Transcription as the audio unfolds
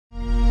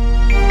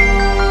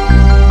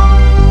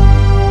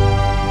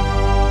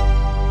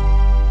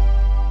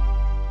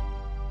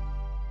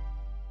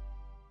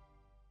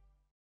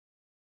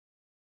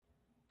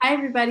Hi,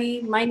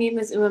 everybody. My name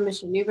is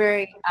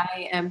Mishra-Newbery.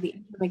 I am the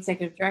Interim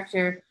Executive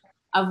Director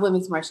of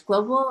Women's March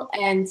Global,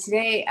 and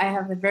today I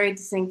have the very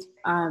distinct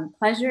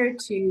pleasure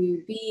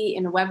to be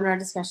in a webinar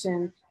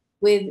discussion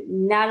with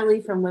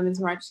Natalee from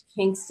Women's March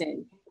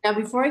Kingston. Now,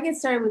 before I get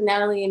started with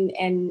Natalee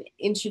and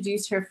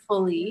introduce her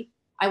fully,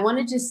 I want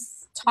to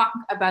just talk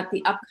about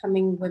the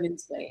upcoming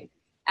Women's Wave.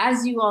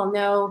 As you all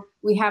know,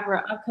 we have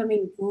our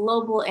upcoming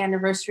global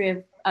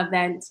anniversary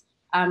event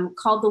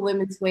called the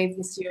Women's Wave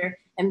this year.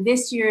 And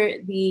this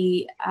year,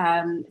 the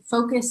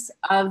focus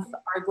of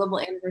our global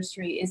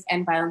anniversary is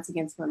End Violence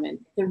Against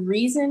Women. The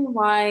reason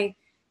why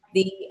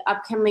the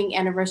upcoming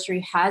anniversary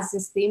has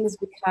this theme is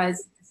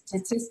because the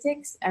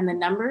statistics and the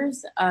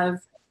numbers of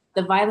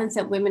the violence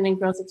that women and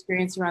girls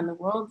experience around the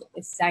world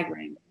is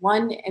staggering.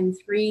 1 in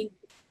 3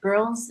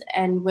 girls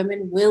and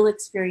women will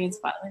experience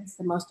violence.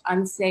 The most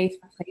unsafe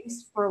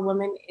place for a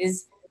woman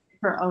is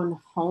her own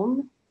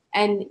home.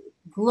 And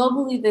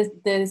globally,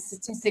 the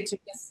statistics are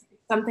just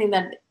something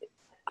that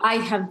I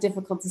have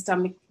difficulty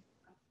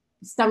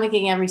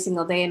stomaching every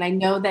single day, and I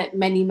know that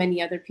many,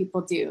 many other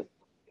people do.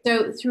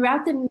 So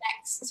throughout the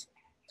next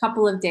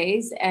couple of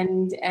days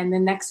and the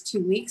next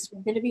 2 weeks,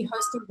 we're going to be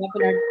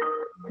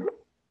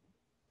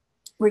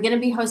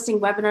hosting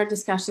webinar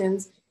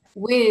discussions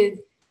with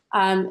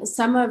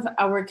some of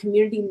our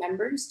community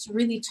members to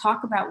really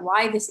talk about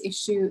why this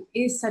issue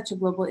is such a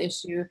global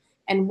issue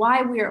and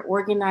why we are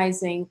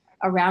organizing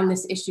around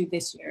this issue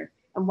this year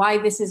and why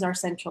this is our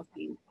central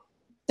theme.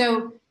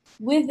 So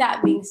with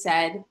that being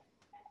said,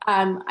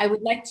 I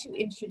would like to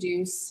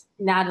introduce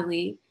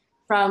Natalee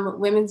from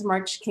Women's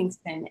March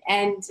Kingston.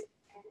 And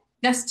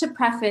just to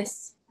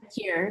preface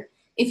here,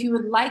 if you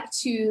would like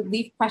to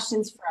leave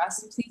questions for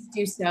us, please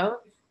do so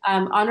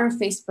on our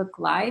Facebook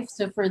Live.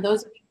 So for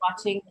those of you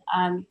watching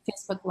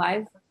Facebook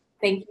Live,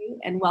 thank you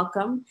and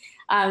welcome.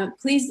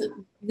 Please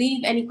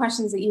leave any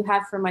questions that you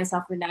have for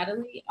myself or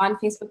Natalee on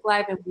Facebook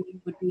Live, and we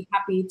would be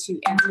happy to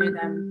answer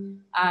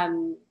them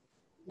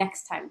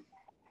next time.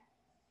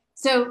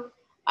 So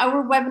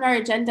our webinar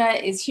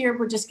agenda is here.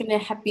 We're just going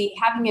to be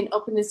having an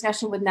open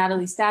discussion with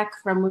Natalee Stackm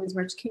from Women's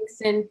March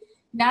Kingston.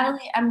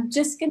 Natalee, I'm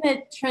just going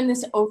to turn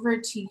this over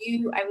to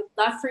you. I would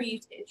love for you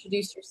to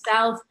introduce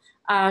yourself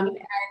and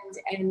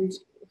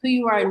who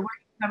you are and where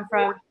you come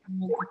from, and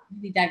we'll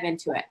really dive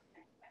into it.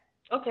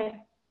 Okay.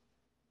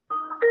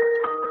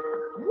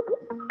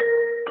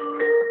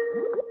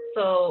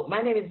 So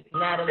my name is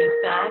Natalee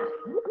Stackm,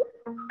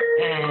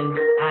 and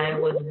I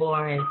was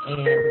born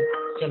in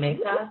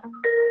Jamaica.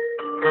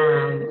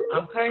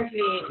 I'm currently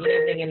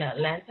living in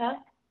Atlanta,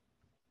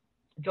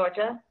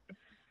 Georgia,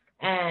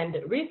 and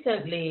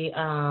recently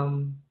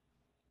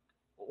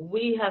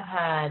we have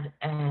had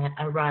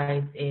a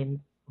rise in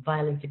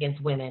violence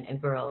against women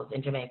and girls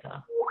in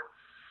Jamaica.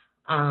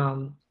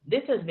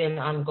 This has been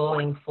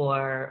ongoing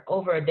for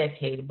over a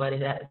decade, but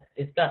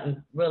it's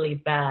gotten really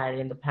bad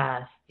in the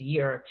past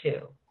year or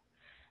two.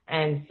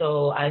 And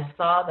so I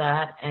saw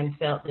that and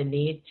felt the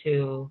need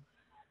to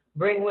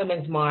bring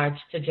Women's March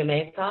to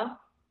Jamaica.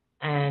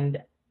 And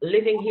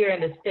living here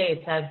in the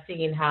States, I've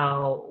seen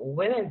how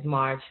Women's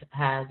March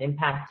has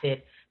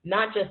impacted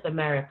not just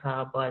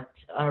America, but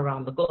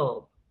around the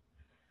globe.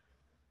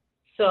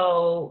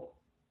 So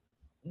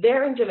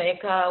there in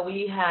Jamaica,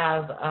 we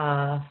have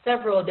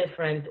several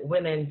different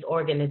women's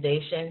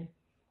organizations,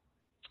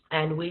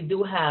 and we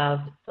do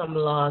have some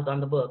laws on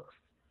the books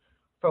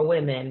for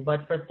women,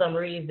 but for some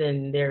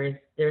reason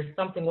there's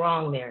something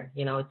wrong there.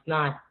 You know, it's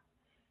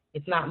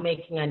not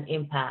making an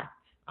impact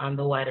on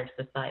the wider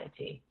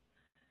society.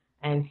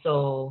 And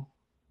so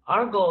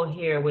our goal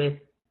here with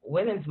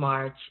Women's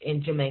March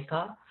in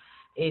Jamaica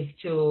is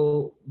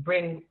to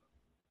bring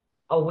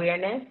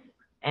awareness,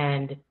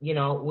 and, you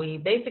know, we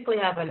basically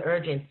have an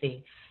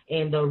urgency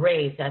in the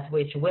rates at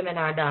which women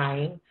are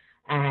dying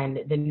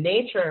and the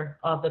nature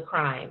of the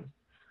crime.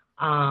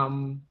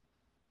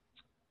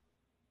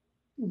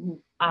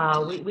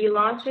 We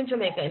launched in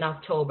Jamaica in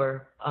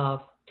October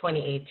of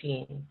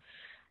 2018,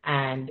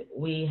 and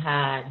we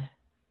had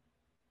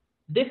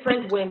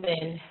different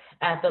women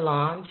at the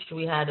launch.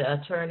 We had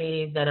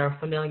attorneys that are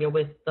familiar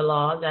with the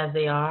laws as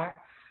they are.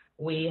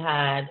 We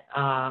had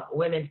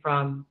women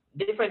from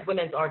different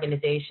women's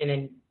organizations,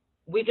 and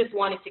we just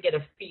wanted to get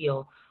a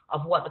feel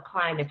of what the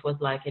climate was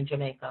like in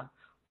Jamaica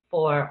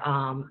for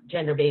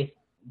gender-based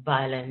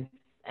violence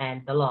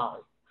and the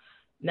laws.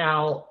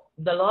 Now,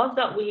 the laws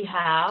that we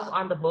have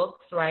on the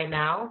books right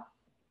now,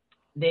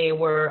 they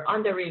were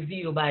under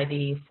review by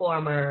the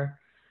former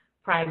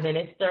Prime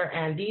Minister,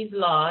 and these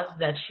laws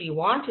that she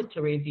wanted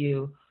to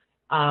review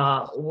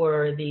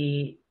were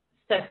the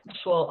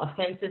Sexual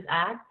Offences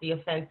Act, the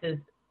Offences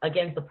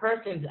Against the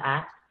Persons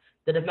Act,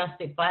 the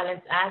Domestic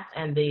Violence Act,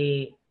 and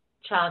the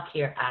Child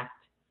Care Act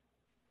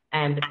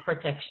and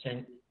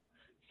Protection.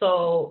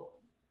 So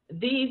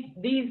these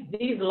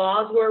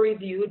laws were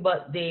reviewed,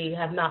 but they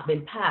have not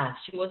been passed.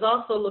 She was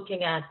also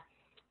looking at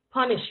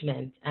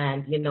punishment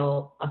and, you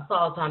know,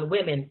 assault on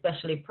women,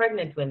 especially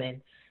pregnant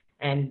women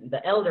and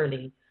the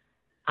elderly.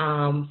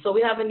 So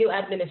we have a new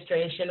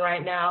administration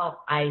right now.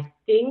 I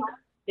think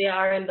they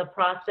are in the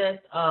process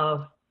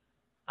of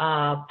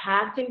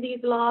passing these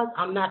laws.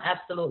 I'm not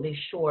absolutely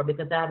sure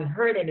because I haven't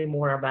heard any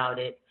more about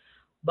it.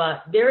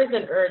 But there is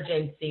an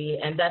urgency,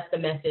 and that's the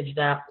message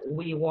that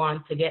we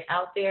want to get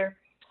out there.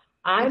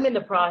 I'm in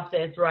the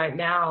process right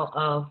now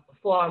of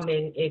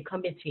forming a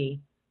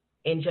committee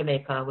in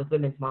Jamaica with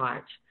Women's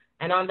March.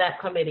 And on that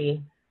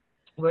committee,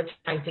 we're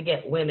trying to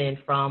get women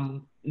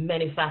from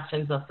many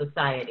factions of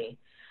society.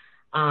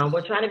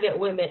 We're trying to get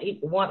women,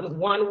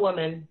 one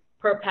woman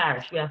per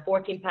parish. We have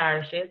 14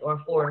 parishes,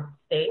 or 4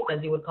 states,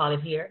 as you would call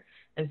it here.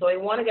 And so we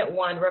want to get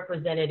one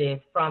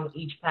representative from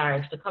each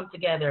parish to come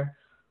together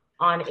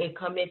on a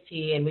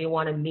committee, and we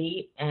want to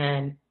meet.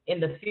 And in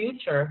the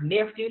future,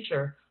 near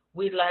future,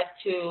 we'd like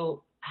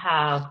to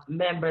have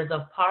members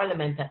of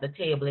parliament at the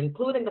table,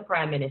 including the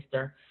prime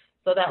minister,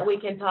 so that we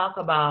can talk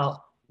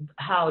about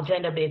how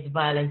gender-based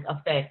violence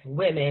affects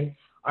women,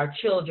 our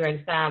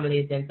children,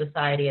 families, and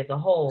society as a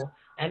whole,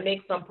 and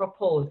make some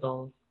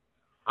proposals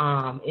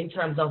in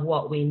terms of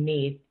what we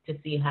need to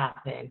see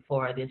happen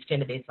for this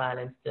gender-based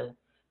violence to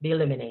be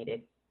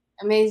eliminated.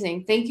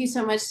 Amazing. Thank you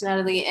so much,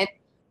 Natalee.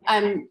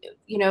 And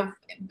you know,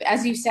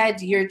 as you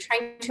said, you're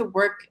trying to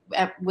work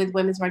with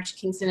Women's March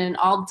Kingston in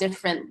all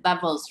different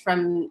levels,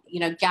 from, you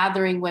know,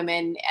 gathering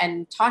women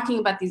and talking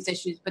about these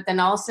issues, but then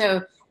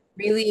also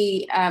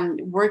really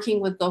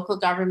working with local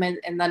government,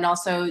 and then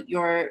also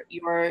your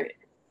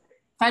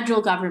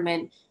federal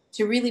government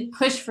to really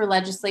push for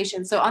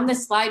legislation. So on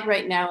this slide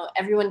right now,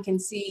 everyone can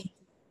see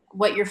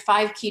what your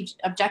 5 key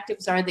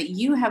objectives are that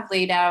you have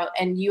laid out,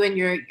 and you and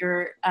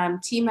your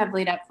team have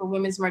laid out for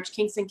Women's March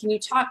Kingston. Can you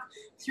talk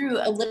through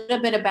a little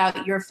bit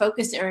about your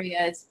focus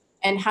areas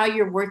and how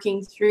you're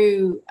working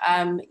through,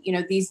 you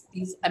know, these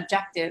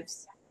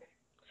objectives?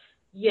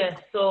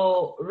 Yes,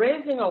 so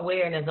raising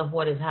awareness of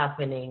what is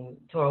happening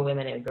to our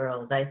women and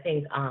girls. I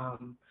think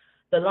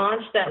the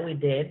launch that we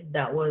did,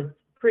 that was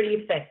pretty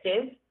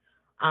effective.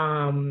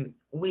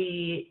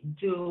 We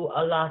do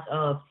a lot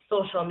of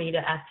social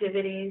media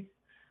activities.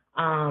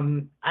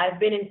 I've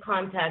been in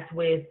contact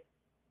with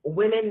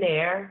women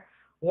there.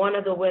 One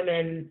of the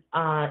women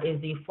is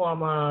the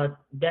former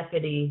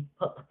deputy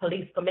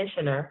police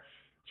commissioner.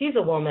 She's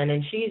a woman,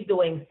 and she's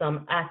doing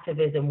some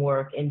activism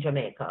work in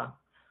Jamaica.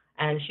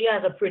 And she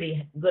has a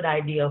pretty good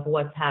idea of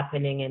what's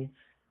happening. And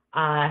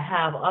I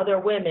have other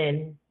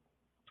women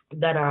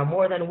that are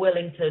more than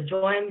willing to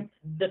join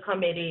the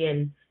committee,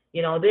 and,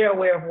 you know, they're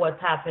aware of what's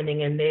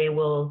happening, and they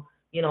will,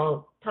 you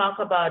know, talk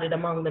about it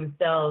among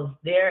themselves.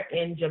 They're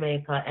in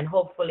Jamaica, and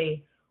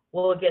hopefully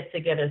we'll get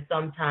together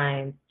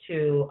sometime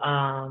to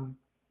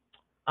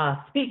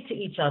speak to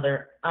each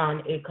other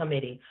on a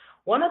committee.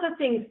 One of the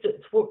things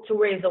to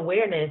raise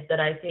awareness that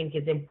I think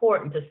is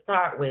important to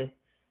start with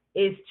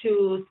is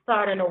to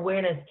start an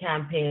awareness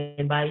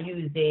campaign by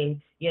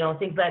using, you know,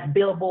 things like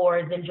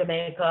billboards in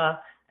Jamaica,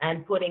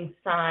 and putting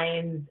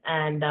signs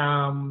and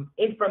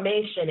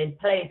information in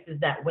places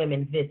that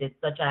women visit,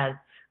 such as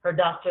her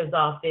doctor's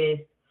office,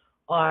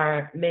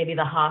 or maybe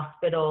the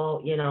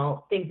hospital, you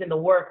know, things in the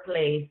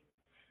workplace,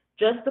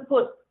 just to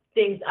put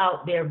things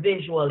out there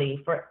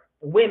visually for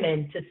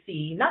women to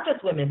see, not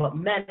just women, but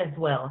men as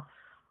well,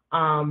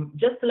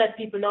 just to let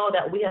people know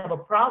that we have a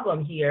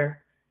problem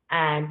here.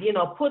 And, you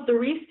know, put the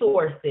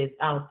resources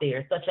out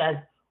there, such as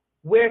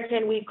where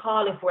can we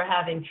call if we're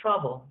having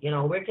trouble? You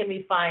know, where can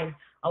we find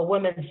a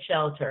women's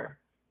shelter?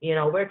 You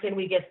know, where can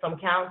we get some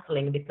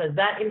counseling? Because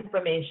that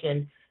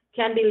information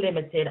can be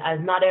limited, as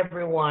not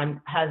everyone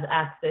has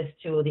access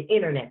to the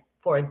internet,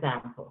 for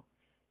example.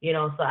 You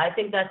know, so I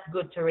think that's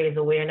good to raise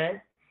awareness.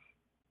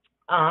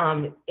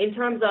 In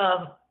terms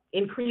of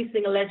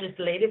increasing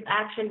legislative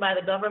action by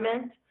the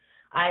government,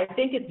 I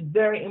think it's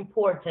very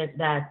important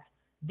that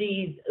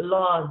these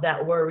laws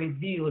that were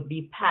reviewed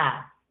be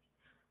passed.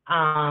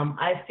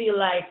 I feel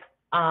like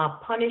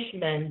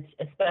punishment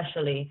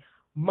especially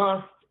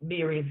must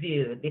be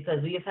reviewed,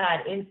 because we've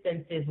had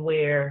instances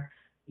where,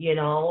 you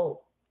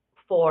know,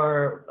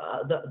 for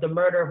the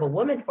murder of a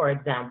woman, for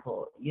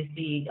example, you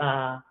see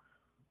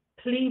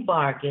plea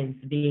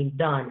bargains being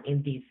done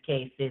in these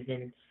cases,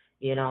 and,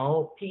 you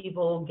know,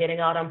 people getting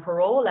out on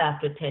parole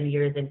after 10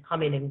 years and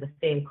committing the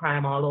same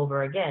crime all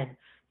over again.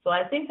 So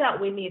I think that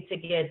we need to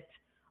get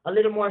a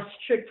little more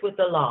strict with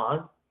the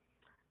laws,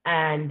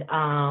 and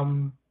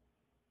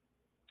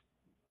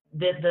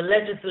the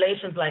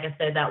legislations, like I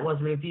said, that was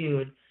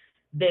reviewed,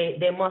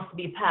 they must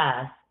be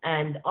passed.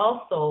 And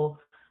also,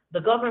 the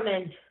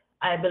government,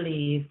 I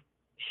believe,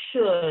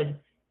 should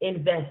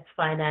invest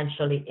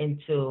financially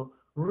into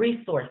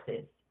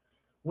resources.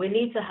 We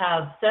need to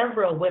have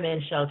several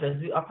women's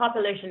shelters. Our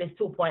population is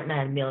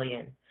 2.9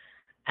 million.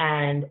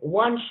 And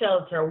one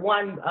shelter,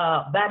 one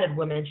battered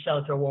women's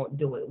shelter won't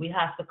do it. We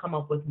have to come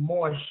up with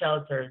more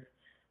shelters,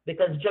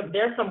 because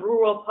there's some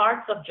rural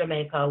parts of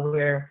Jamaica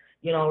where,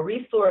 you know,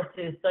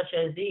 resources such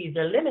as these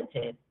are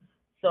limited.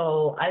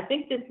 So I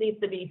think this needs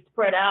to be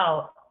spread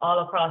out all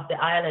across the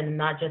island,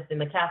 not just in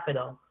the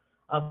capital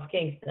of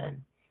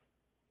Kingston.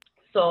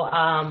 So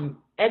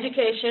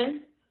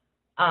education,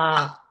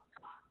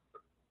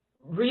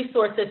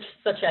 resources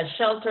such as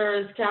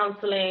shelters,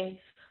 counseling,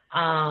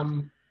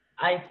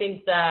 I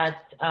think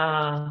that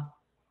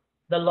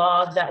the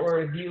laws that were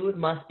reviewed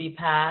must be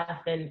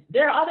passed, and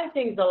there are other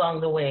things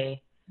along the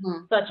way,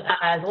 such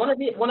as one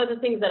of the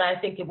things that I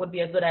think it would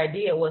be a good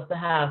idea was to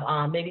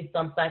have maybe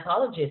some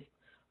psychologists,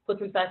 put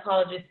some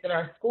psychologists in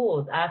our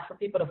schools, ask for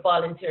people to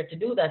volunteer to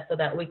do that so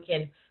that we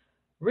can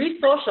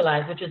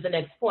re-socialize, which is the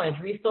next point,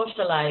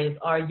 re-socialize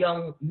our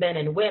young men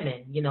and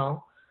women, you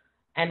know.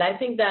 And I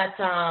think that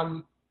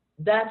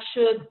that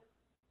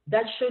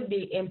should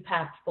be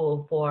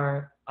impactful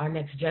for our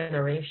next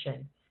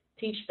generation.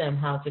 Teach them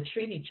how to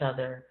treat each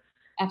other.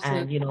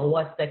 Absolutely. And, you know,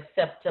 what's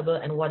acceptable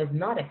and what is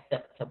not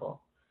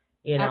acceptable,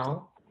 you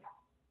know.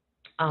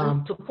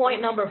 To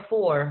point number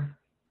 4,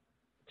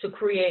 to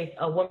create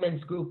a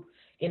women's group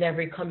in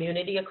every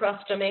community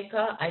across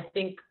Jamaica, I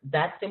think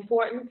that's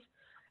important.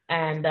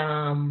 And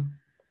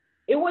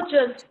it would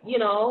just, you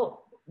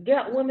know,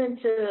 get women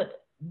to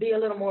be a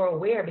little more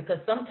aware, because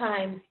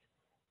sometimes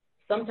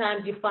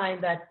you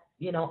find that,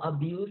 you know,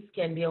 abuse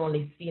can be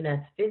only seen as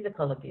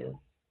physical abuse.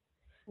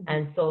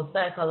 And so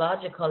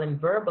psychological and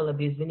verbal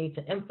abuse, we need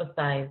to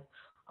emphasize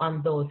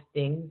on those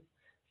things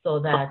so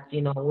that,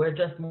 you know, we're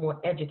just more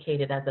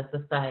educated as a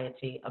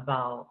society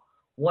about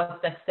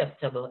what's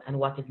acceptable and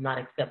what is not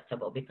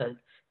acceptable, because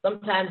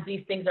sometimes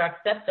these things are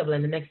acceptable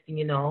and the next thing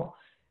you know,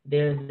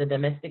 there's a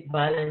domestic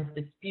violence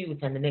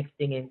dispute and the next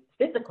thing is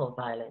physical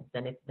violence.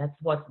 And that's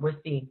what we're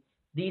seeing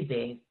these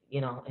days,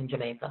 you know, in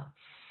Jamaica.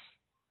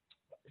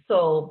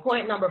 So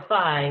point number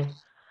 5,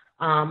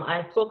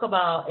 I spoke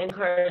about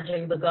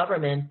encouraging the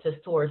government to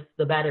source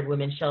the Battered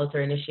Women Shelter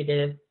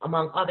Initiative,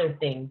 among other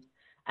things.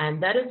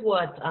 And that is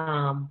what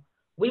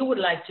we would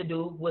like to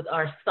do with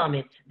our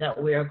summit that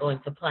we are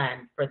going to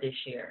plan for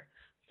this year.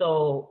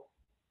 So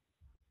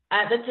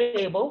at the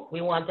table,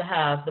 we want to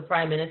have the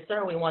Prime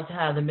Minister, we want to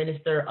have the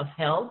Minister of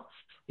Health,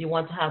 we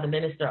want to have the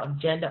Minister of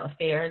Gender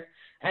Affairs,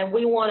 and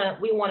we want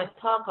to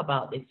talk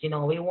about this. You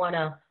know, we want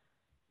to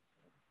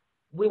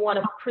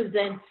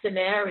present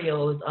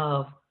scenarios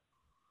of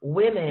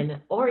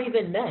women or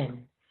even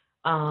men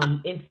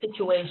in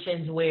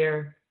situations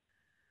where,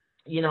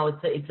 you know,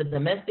 it's a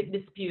domestic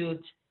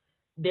dispute,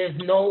 there's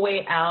no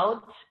way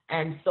out,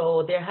 and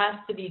so there has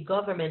to be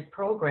government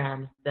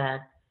programs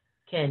that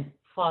can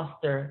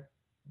foster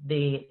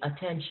the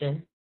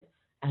attention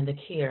and the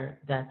care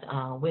that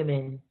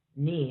women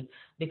need.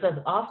 Because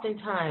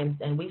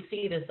oftentimes, and we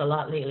see this a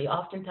lot lately,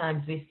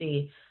 oftentimes we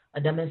see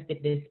a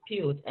domestic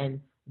dispute and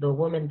the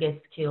woman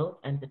gets killed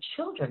and the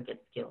children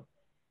get killed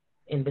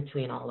in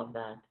between all of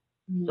that.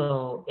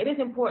 So it is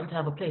important to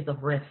have a place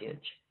of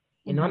refuge,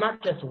 you know,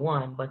 not just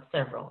one, but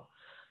several.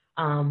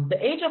 The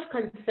age of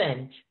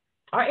consent,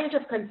 our age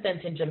of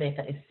consent in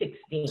Jamaica is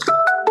 16.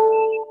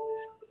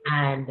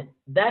 And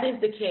that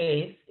is the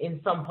case in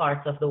some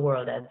parts of the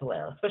world as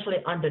well, especially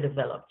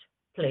underdeveloped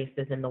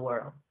places in the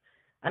world.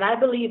 And I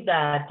believe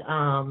that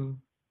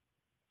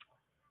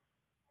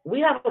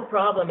we have a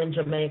problem in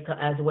Jamaica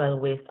as well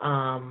with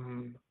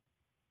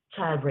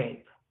child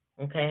rape,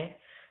 okay?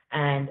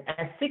 And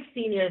at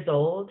 16 years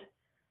old,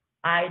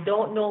 I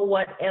don't know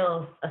what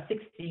else a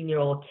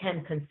 16-year-old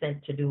can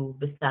consent to do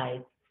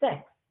besides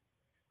sex,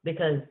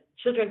 because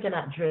children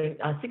cannot drink,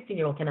 a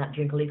 16-year-old cannot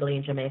drink legally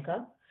in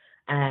Jamaica,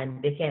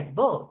 and they can't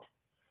vote.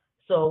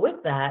 So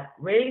with that,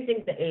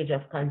 raising the age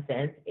of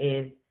consent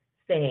is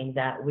saying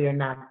that we're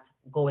not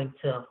going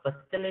to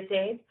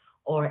facilitate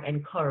or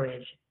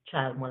encourage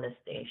child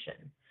molestation.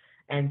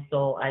 And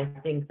so I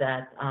think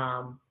that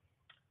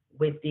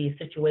with the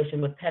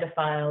situation with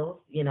pedophiles,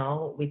 you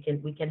know, we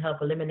can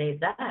help eliminate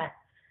that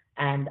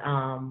and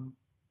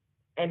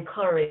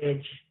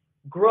encourage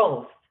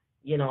growth,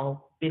 you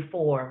know,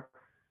 before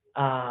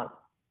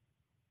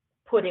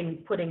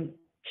putting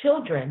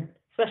children,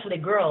 especially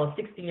girls,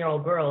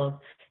 16-year-old girls,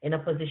 in a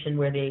position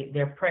where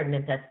they're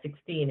pregnant at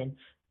 16 and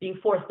being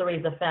forced to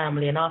raise a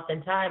family. And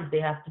oftentimes they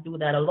have to do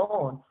that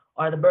alone,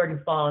 or the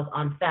burden falls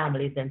on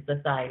families and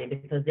society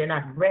because they're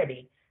not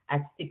ready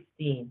at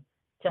 16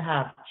 to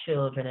have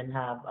children and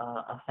have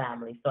a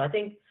family. So I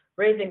think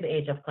raising the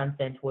age of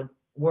consent would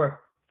work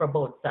for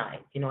both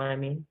sides. You know what I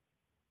mean?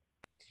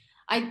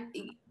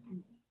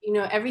 You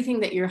know,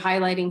 everything that you're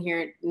highlighting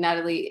here,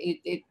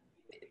 Natalee,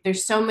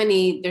 there's so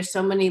many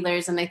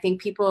layers, and I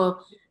think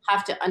people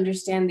have to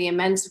understand the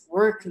immense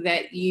work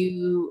that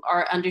you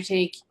are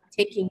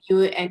undertaking,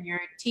 you and your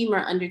team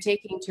are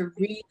undertaking to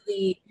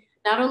really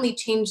not only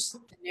change the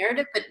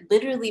narrative, but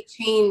literally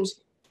change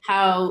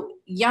how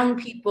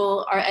young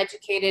people are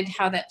educated,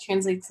 how that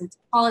translates into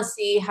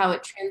policy, how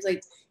it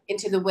translates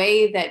into the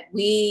way that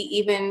we,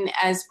 even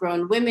as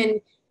grown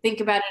women, think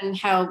about it, and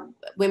how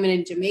women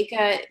in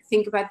Jamaica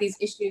think about these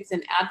issues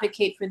and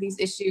advocate for these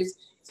issues.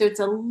 So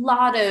it's a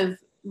lot of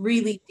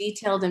really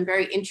detailed and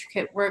very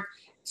intricate work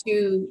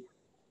to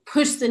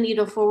push the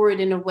needle forward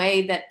in a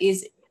way that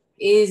is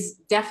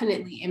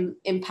definitely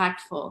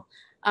impactful.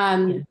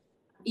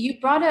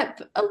 You brought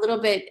up a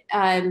little bit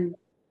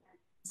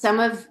some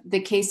of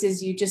the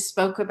cases you just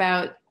spoke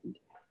about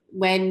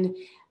when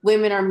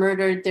women are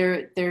murdered,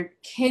 their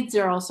kids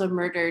are also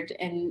murdered,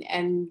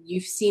 and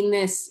you've seen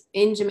this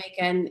in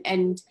Jamaica.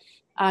 And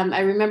I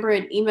remember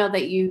an email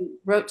that you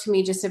wrote to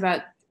me just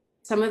about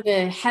some of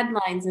the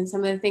headlines and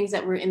some of the things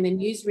that were in the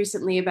news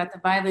recently about the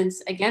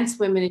violence against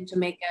women in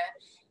Jamaica.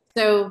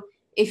 So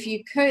if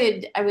you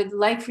could, I would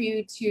like for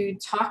you to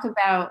talk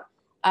about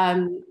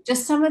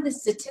just some of the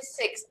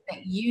statistics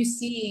that you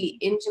see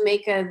in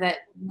Jamaica that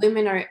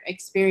women are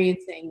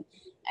experiencing,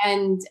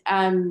 and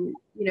and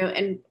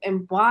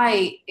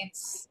why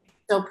it's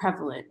so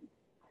prevalent.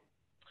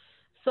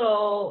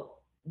 So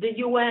the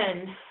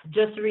UN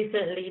just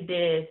recently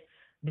did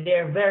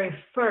their very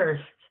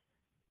first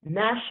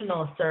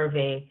national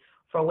survey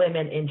for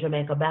women in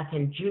Jamaica back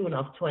in June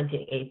of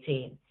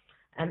 2018.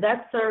 And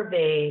that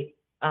survey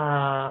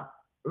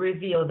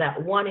revealed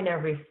that 1 in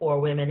every 4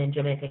 women in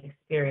Jamaica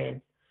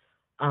experience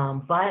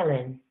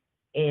violence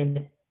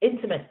in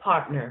intimate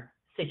partner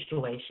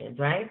situations,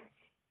 right?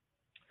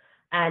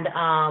 And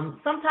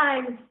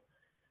sometimes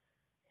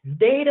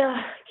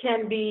data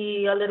can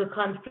be a little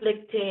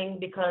conflicting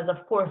because,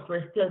 of course,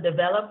 we're still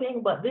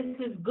developing, but this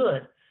is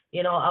good.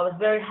 You know, I was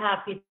very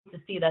happy to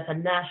see that a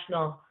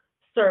national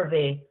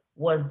survey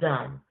was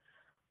done.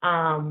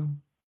 I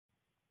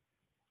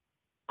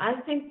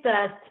think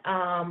that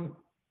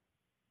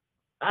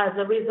as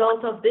a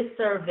result of this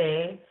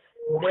survey,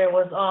 there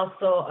was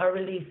also a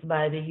release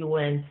by the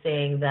UN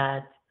saying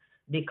that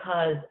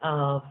because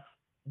of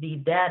the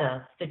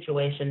data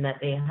situation that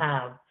they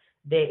have,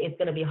 it's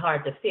going to be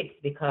hard to fix,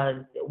 because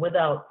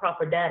without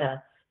proper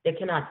data, they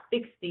cannot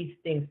fix these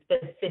things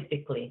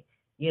specifically,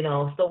 you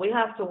know. So we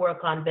have to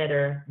work on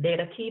better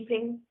data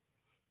keeping.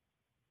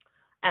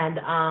 And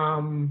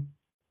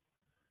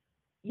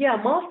yeah,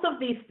 most of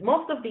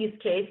these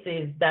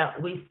cases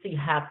that we see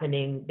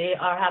happening, they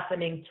are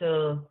happening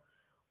to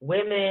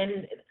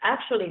women.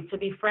 Actually, to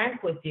be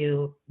frank with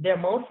you, they're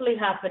mostly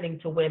happening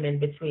to women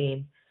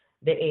between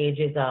the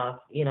ages of,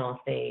 you know,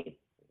 say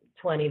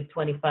 20,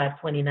 25,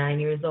 29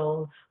 years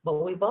old.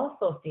 But we've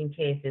also seen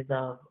cases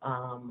of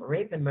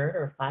rape and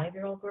murder of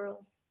 5-year-old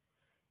girls,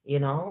 you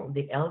know,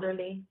 the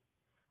elderly.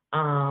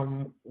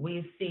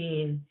 We've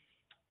seen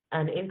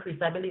an increase.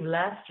 I believe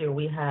last year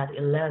we had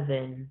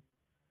 11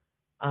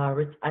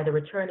 either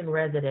returning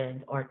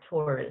residents or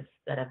tourists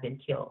that have been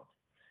killed.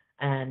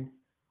 And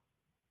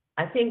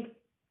I think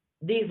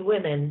these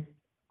women,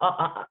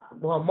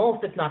 well,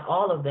 most if not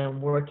all of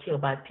them, were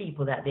killed by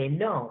people that they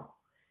know.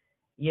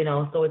 You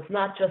know, so it's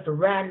not just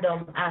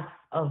random acts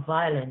of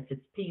violence,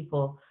 it's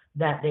people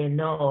that they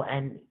know.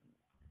 And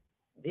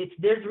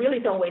there's really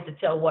no way to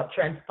tell what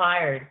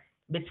transpired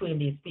between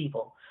these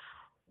people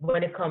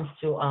when it comes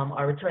to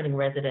our returning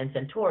residents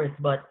and tourists.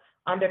 But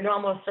under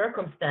normal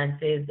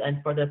circumstances,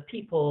 and for the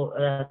people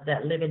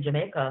that live in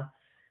Jamaica,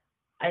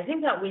 I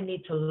think that we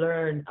need to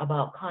learn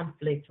about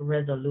conflict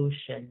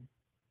resolution.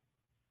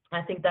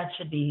 I think that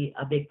should be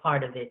a big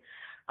part of it.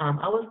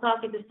 I was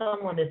talking to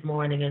someone this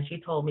morning, and she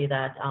told me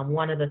that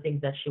one of the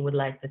things that she would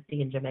like to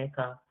see in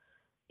Jamaica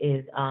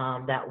is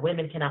that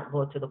women cannot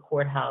go to the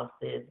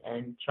courthouses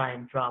and try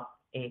and drop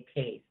a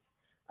case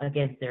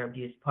against their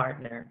abused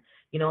partner.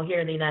 You know, here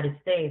in the United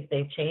States,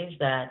 they've changed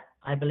that,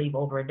 I believe,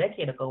 over a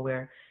decade ago,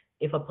 where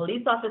if a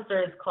police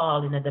officer is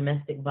called in a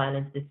domestic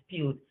violence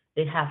dispute,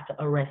 they have to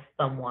arrest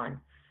someone.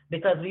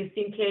 Because we've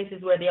seen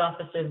cases where the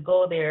officers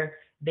go there,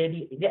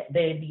 they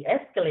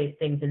de-escalate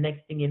things, and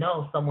next thing you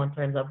know, someone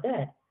turns up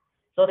dead.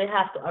 So they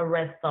have to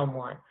arrest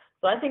someone.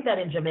 So I think that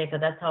in Jamaica,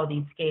 that's how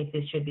these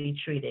cases should be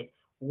treated.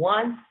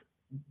 Once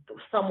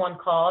someone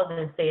calls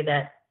and say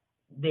that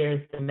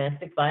there's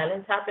domestic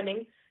violence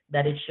happening,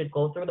 that it should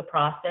go through the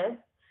process,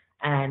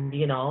 and,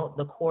 you know,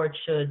 the court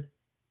should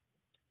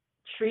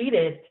treat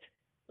it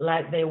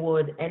like they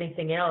would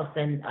anything else.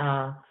 And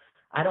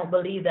I don't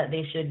believe that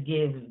they should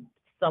give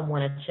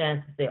someone a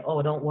chance to say,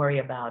 oh, don't worry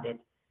about it,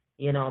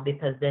 you know,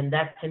 because then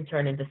that can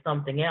turn into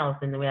something else,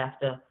 and then we have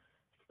to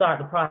start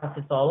the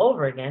process all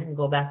over again and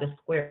go back to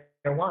square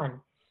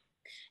one.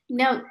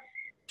 Now,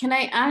 can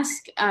I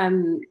ask,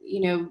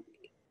 you know,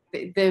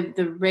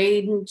 the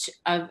range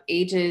of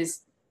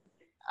ages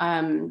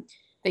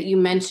that you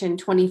mentioned,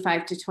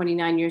 25 to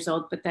 29 years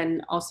old, but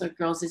then also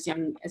girls as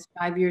young as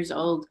 5 years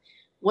old.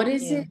 What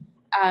is it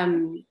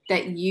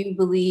that you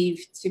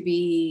believe to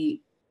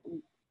be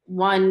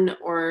one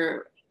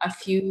or a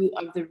few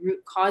of the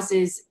root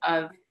causes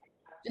of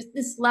just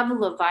this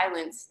level of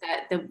violence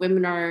that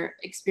women are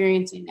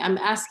experiencing? I'm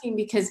asking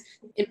because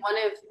in one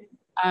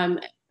of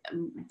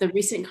the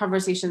recent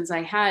conversations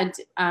I had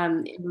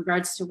in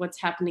regards to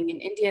what's happening in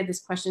India, this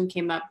question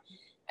came up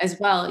as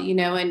well, you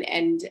know,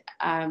 and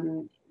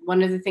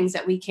one of the things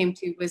that we came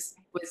to was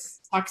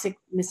toxic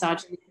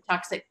misogyny,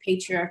 toxic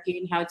patriarchy,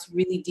 and how it's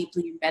really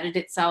deeply embedded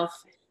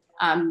itself,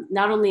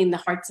 not only in the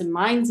hearts and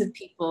minds of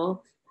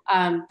people,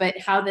 but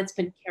how that's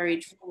been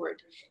carried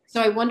forward.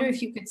 So I wonder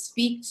if you could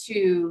speak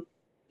to,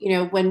 you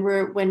know, when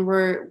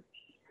we're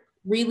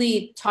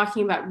really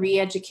talking about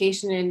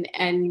re-education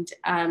and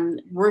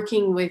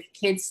working with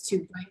kids to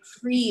break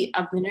free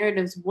of the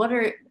narratives. What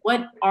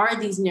are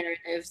these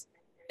narratives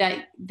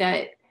that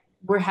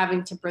we're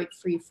having to break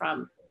free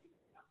from.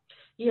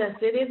 Yes,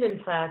 it is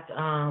in fact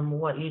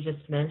what you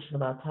just mentioned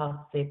about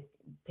toxic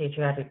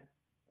patriotic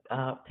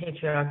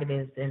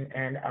patriarchalism,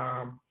 and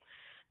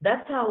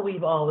that's how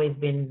we've always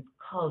been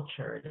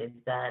cultured. Is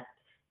that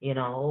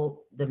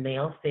the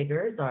male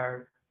figures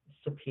are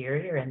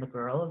superior and the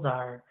girls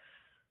are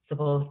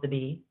supposed to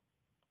be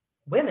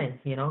women,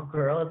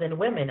 girls and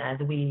women as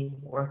we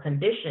were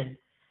conditioned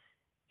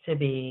to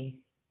be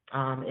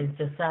in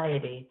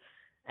society,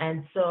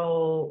 and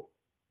so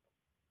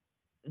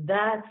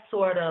that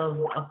sort of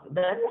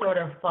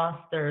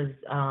fosters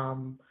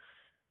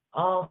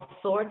all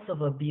sorts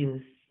of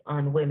abuse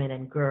on women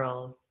and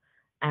girls.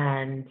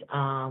 And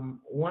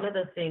one of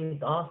the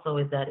things also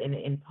is that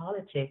in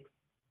politics,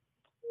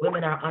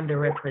 women are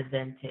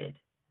underrepresented,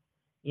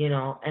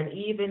 and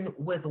even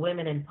with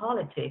women in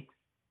politics,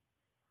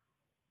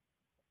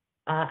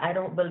 I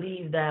don't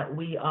believe that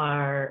we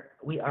are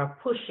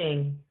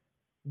pushing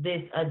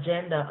this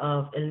agenda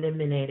of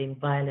eliminating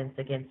violence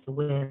against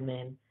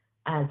women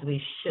as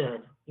we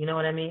should. You know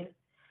what I mean?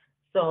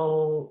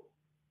 So,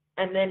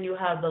 and then you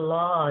have the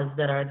laws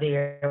that are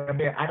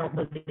there. I don't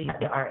believe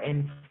they are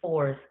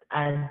enforced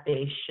as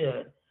they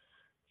should.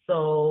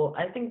 So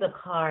I think the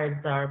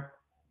cards are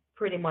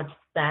pretty much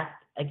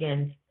stacked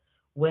against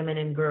women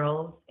and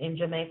girls in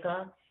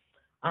Jamaica.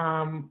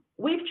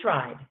 We've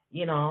tried,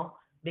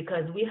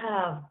 because we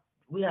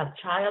have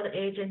child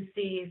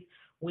agencies,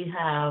 we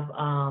have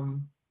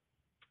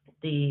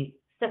the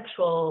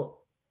Sexual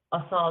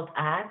Assault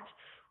Act,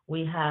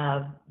 we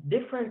have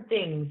different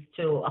things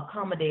to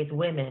accommodate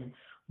women,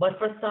 but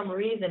for some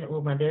reason,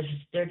 Uma,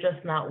 they're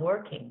just not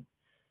working,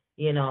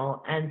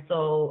 and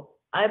so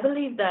I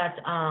believe that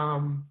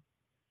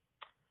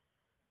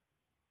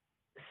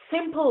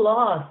simple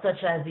laws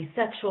such as the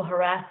Sexual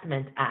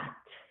Harassment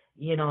Act,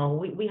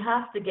 we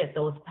have to get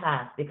those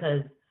passed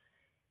because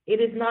it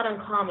is not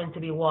uncommon to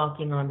be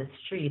walking on the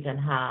street and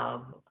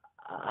have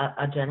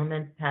a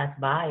gentleman pass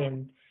by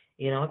and,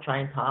 try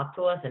and talk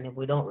to us. And if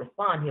we don't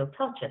respond, he'll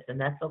touch us, and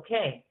that's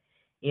okay.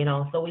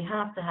 So we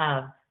have to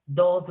have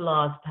those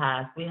laws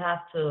passed. We have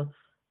to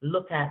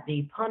look at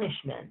the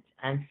punishment.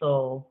 And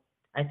so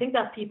I think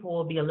that people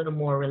will be a little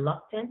more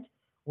reluctant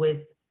with,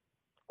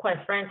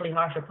 quite frankly,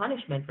 harsher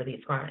punishment for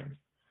these crimes.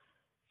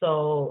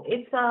 So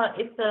it's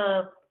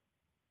a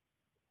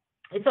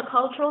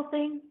cultural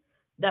thing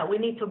that we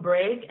need to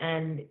break,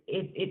 and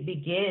it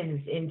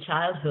begins in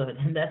childhood,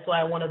 and that's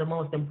why one of the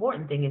most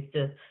important things is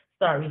to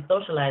start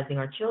re-socializing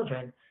our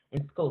children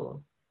in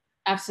school.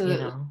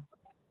 Absolutely. Yeah.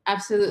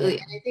 Absolutely.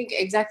 And I think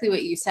exactly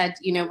what you said,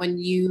 when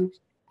you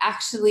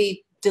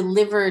actually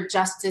deliver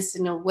justice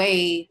in a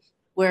way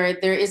where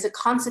there is a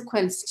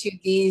consequence to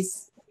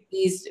these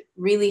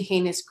really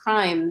heinous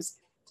crimes,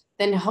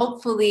 then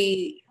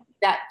hopefully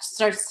that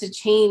starts to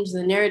change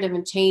the narrative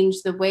and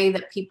change the way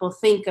that people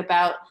think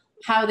about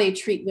how they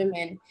treat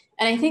women.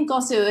 And I think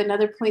also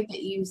another point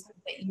that you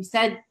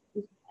said,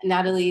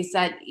 Natalee, is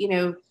that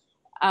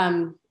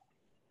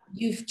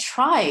you've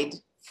tried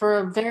for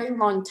a very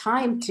long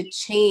time to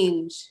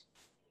change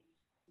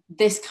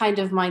this kind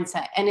of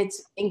mindset, and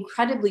it's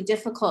incredibly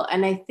difficult.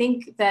 And I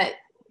think that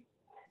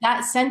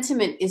that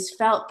sentiment is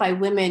felt by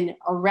women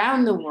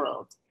around the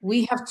world.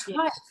 We have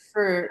tried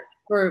for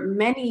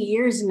many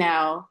years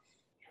now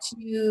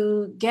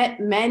to get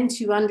men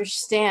to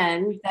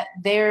understand that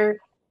their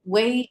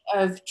way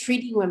of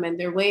treating women,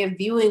 their way of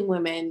viewing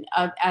women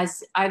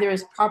as either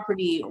as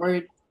property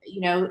or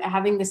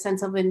having the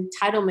sense of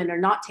entitlement or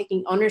not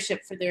taking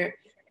ownership for their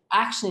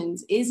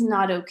actions is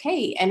not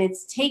okay. And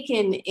it's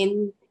taken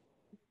in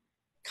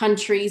some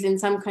countries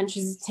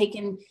it's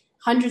taken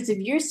hundreds of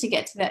years to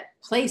get to that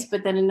place,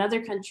 but then in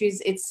other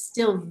countries it's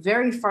still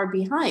very far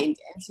behind.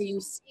 And so you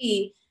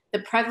see the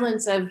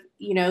prevalence of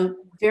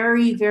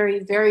very, very,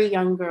 very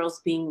young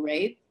girls being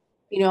raped,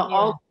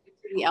 all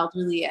to the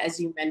elderly, as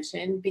you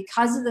mentioned,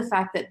 because of the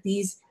fact that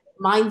these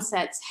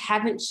mindsets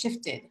haven't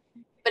shifted.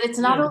 But it's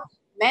not only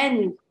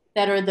men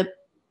that are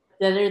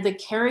the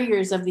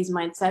carriers of these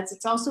mindsets,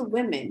 it's also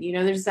women.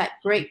 There's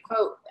that great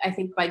quote, I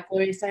think, by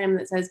Gloria Steinem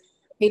that says,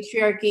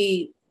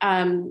 patriarchy,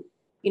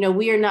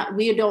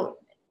 we don't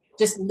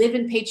just live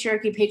in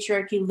patriarchy,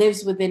 patriarchy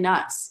lives within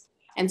us.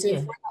 And so if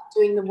we're not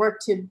doing the work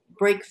to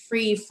break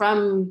free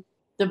from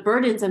the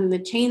burdens and the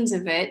chains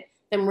of it,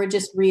 then we're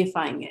just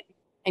reifying it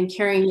and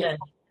carrying it.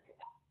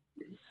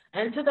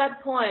 And to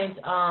that point,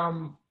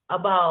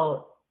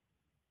 about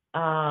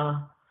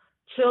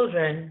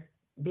children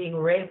being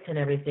raped and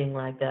everything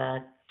like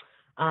that,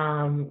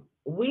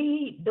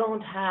 we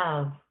don't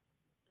have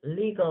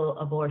legal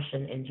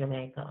abortion in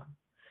Jamaica.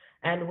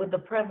 And with the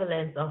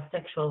prevalence of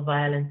sexual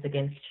violence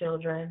against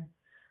children,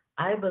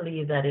 I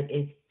believe that it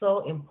is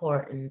so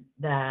important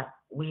that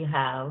we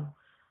have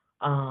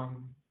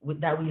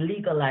that we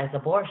legalize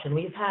abortion.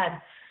 We've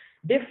had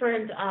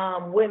different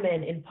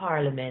women in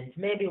Parliament,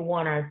 maybe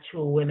one or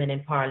two women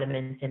in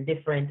Parliament, and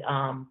different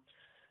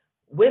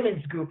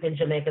women's group in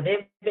Jamaica.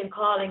 They've been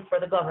calling for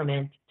the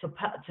government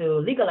to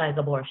legalize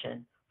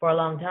abortion for a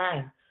long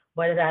time,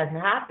 but it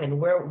hasn't happened.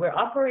 We're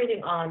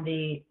operating on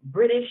the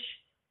British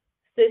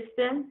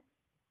system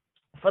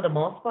for the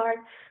most part.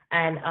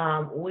 And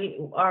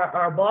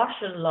our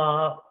abortion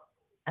law,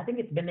 I think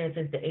it's been there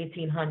since the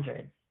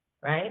 1800s,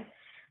 right?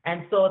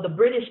 And so the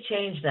British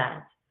changed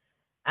that.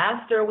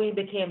 After we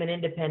became an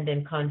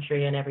independent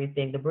country and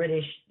everything, the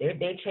British,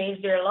 they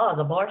changed their laws.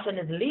 Abortion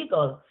is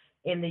legal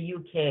in the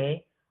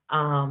UK,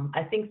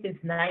 I think since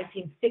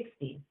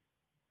 1960.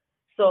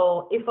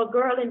 So if a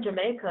girl in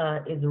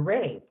Jamaica is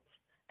raped,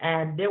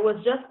 and there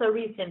was just a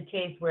recent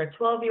case where a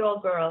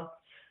 12-year-old girl,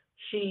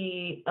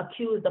 she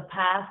accused a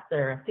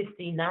pastor, a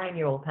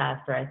 59-year-old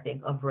pastor, I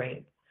think, of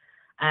rape.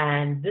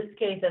 And this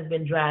case has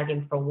been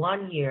dragging for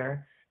 1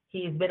 year.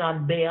 He's been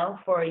on bail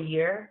for a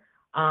year.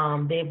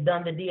 They've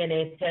done the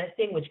DNA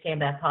testing, which came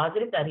back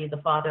positive that he's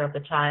the father of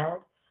the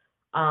child.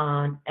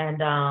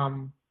 And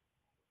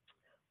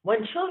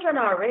when children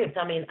are raped,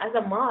 I mean, as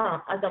a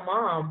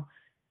mom,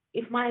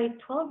 if my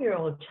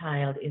 12-year-old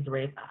child is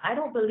raped, I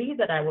don't believe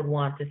that I would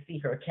want to see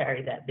her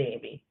carry that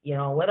baby,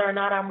 whether or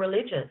not I'm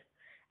religious.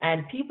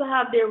 And people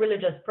have their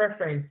religious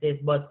preferences,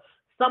 but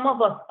some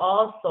of us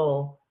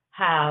also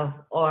have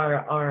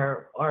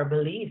our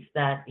beliefs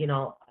that,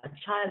 a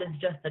child is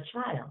just a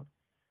child.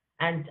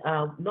 And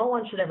no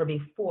one should ever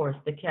be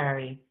forced to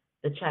carry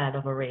the child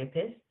of a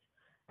rapist.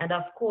 And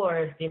of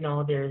course,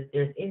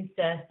 there's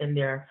incest and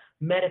there are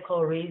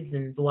medical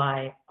reasons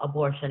why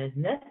abortion is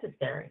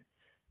necessary.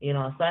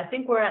 So I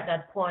think we're at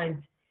that point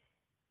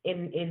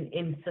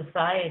in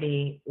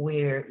society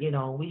where,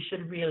 we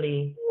should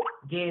really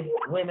give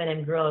women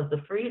and girls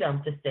the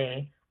freedom to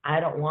say, I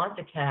don't want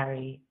to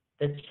carry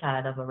the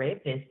child of a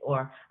rapist,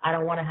 or I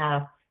don't want to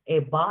have a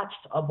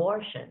botched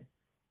abortion.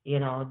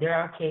 There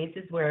are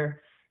cases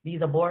where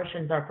these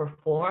abortions are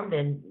performed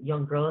and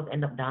young girls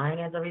end up dying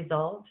as a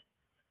result.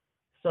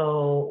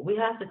 So we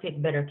have to take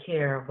better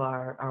care of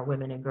our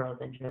women and girls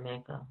in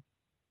Jamaica.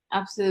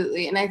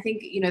 Absolutely. And I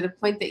think, the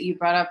point that you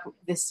brought up,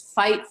 this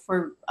fight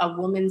for a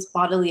woman's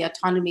bodily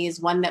autonomy is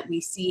one that we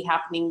see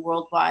happening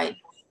worldwide.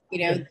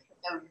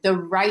 The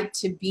right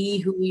to be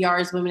who we are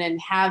as women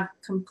and have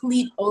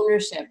complete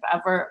ownership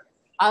of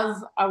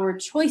our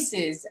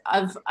choices,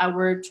 of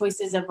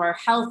our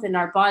health and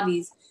our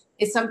bodies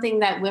is something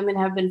that women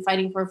have been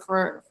fighting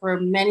for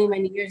many,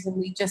 many years. And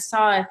we just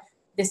saw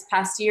this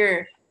past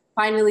year,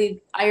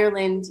 finally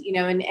Ireland,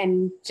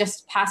 and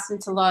just passed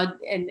into law,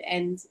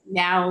 and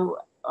now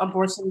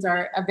abortions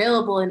are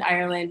available in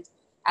Ireland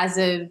as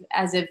of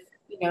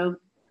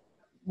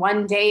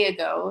 1 day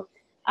ago.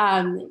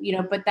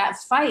 But that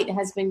fight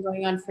has been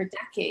going on for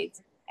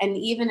decades. And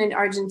even in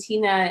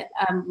Argentina,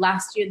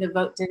 last year, the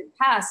vote didn't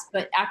pass,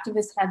 but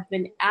activists have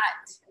been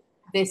at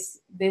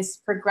this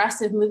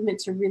progressive movement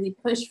to really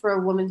push for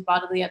a woman's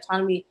bodily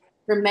autonomy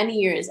for many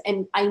years.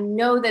 And I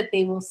know that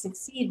they will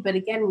succeed. But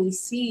again, we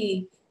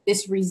see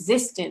this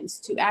resistance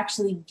to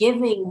actually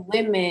giving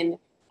women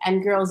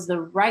and girls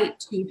the right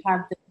to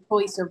have the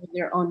choice over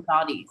their own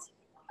bodies.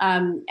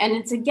 And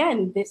it's,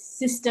 again, this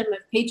system of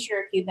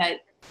patriarchy that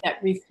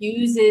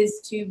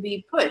refuses to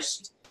be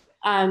pushed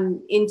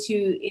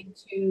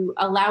into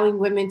allowing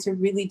women to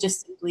really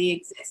just simply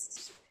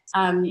exist,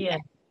 and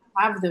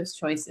have those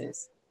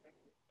choices.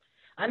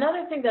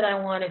 Another thing that I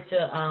wanted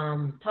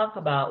to talk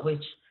about,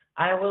 which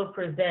I will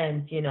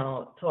present,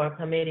 to our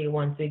committee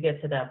once we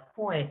get to that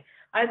point.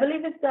 I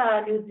believe it's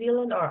New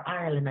Zealand or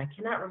Ireland. I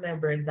cannot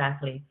remember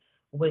exactly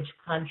which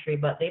country,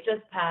 but they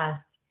just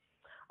passed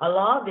a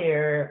law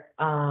there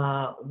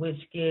which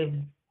gives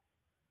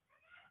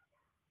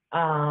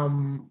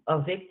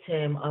a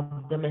victim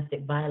of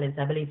domestic violence,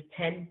 I believe,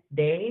 10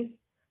 days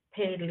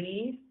paid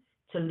leave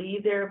to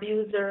leave their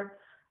abuser.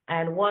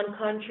 And one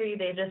country,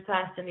 they just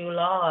passed a new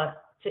law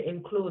to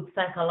include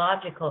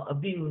psychological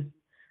abuse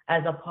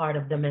as a part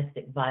of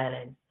domestic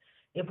violence.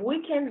 If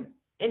we can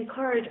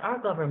encourage our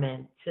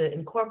government to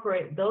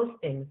incorporate those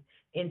things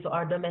into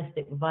our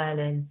domestic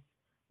violence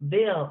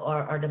bill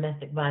or our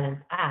domestic violence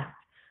act,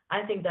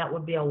 I think that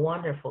would be a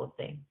wonderful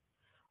thing.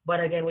 But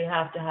again, we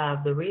have to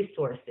have the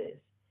resources,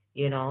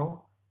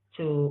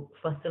 to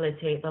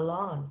facilitate the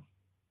laws.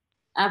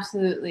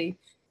 Absolutely.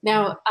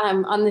 Now,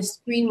 on the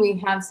screen, we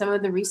have some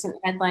of the recent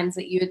headlines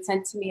that you had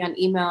sent to me on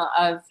email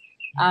of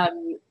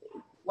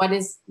what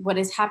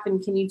has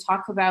happened. Can you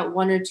talk about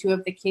one or two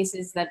of the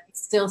cases that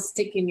still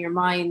stick in your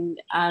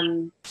mind,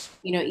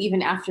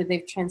 even after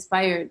they've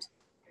transpired?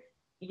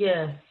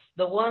 Yes,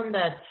 the one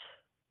that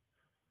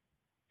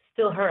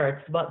still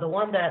hurts, but the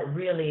one that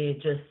really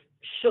just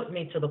shook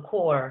me to the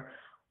core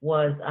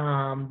was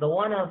the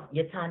one of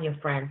Yatanya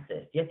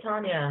Francis.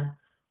 Yatanya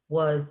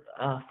was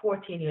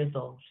 14 years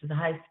old. She's a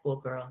high school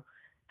girl,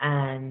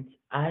 and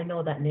I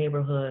know that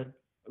neighborhood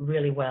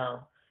really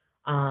well.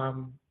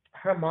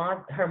 Her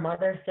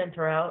mother sent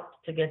her out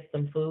to get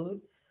some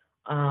food.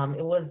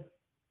 It was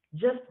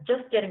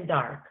just getting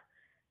dark,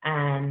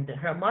 and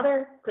her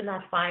mother could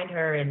not find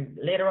her. And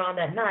later on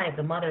that night,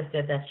 the mother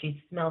said that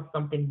she smelled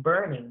something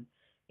burning,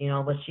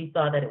 but she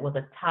thought that it was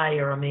a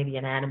tire or maybe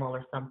an animal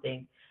or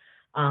something.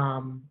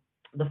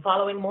 The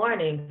following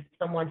morning,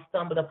 someone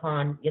stumbled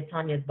upon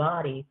Yatanya's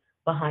body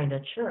behind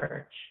a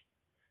church.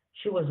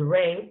 She was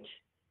raped.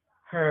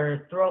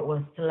 her throat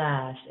was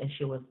slashed and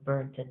she was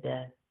burned to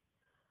death.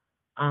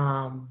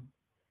 Um,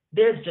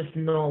 there's just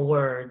no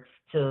words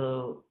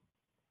to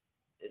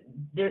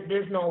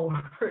there's no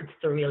words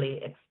to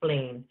really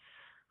explain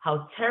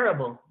how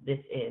terrible this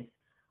is.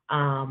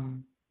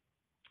 Um,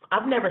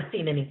 I've never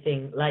seen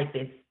anything like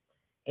this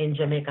in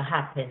Jamaica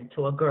happen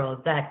to a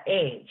girl that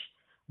age.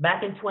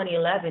 Back in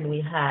 2011,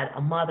 we had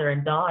a mother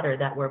and daughter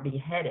that were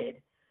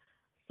beheaded.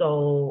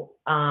 So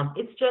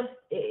it's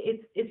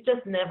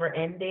just never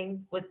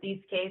ending with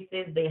these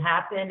cases. They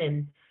happen,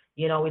 and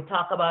we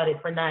talk about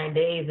it for 9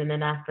 days, and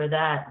then after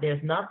that,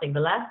 there's nothing. The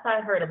last I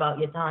heard about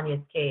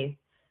Yatanya's case,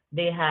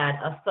 they had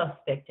a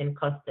suspect in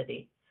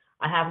custody.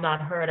 I have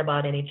not heard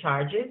about any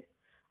charges.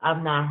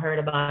 I've not heard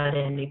about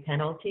any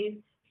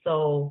penalties.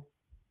 So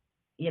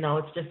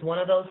it's just one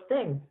of those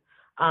things.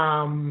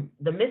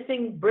 The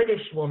missing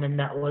British woman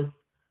that was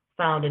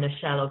found in a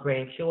shallow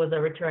grave, she was a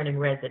returning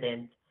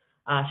resident.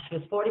 She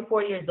was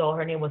 44 years old.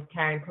 Her name was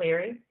Karen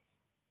Cleary.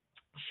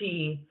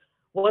 She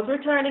was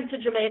returning to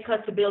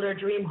Jamaica to build her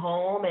dream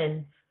home,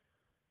 and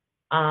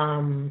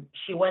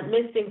she went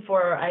missing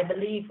for, I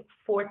believe,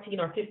 14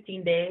 or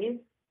 15 days,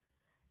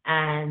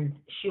 and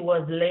she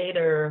was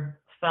later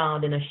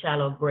found in a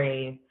shallow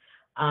grave.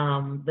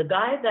 The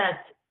guy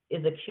that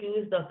is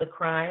accused of the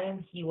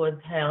crime, he was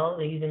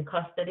held, he's in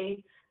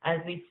custody as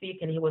we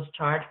speak, and he was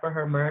charged for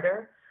her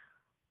murder.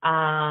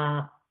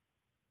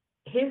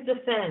 His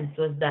defense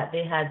was that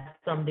they had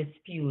some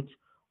dispute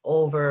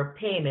over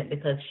payment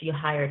because she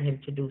hired him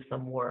to do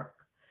some work.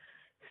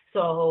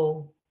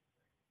 So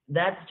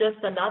that's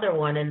just another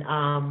one. And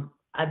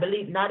I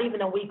believe not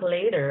even a week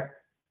later,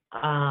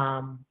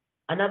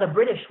 another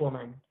British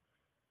woman,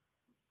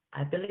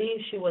 I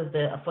believe she was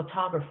a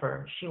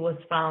photographer, she was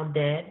found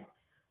dead.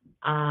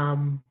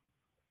 Another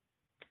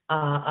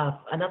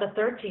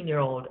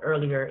 13-year-old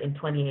earlier in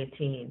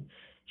 2018,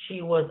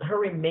 her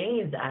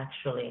remains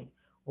actually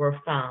were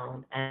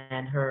found,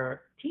 and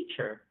her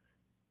teacher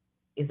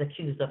is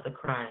accused of the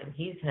crime.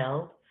 He's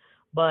held,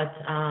 but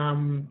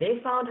they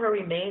found her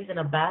remains in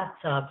a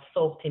bathtub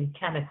soaked in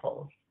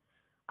chemicals.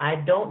 I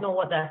don't know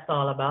what that's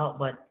all about,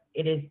 but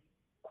it is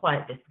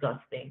quite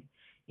disgusting,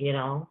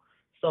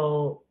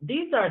 So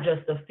these are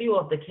just a few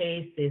of the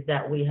cases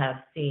that we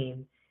have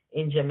seen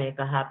in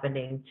Jamaica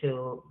happening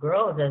to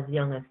girls as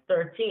young as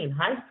 13,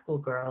 high school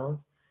girls,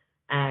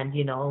 and,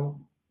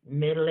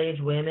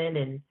 middle-aged women.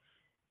 And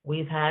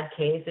we've had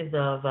cases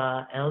of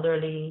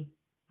elderly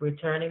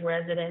returning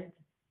residents,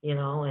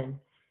 and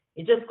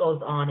it just goes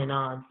on and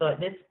on. So at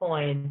this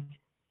point,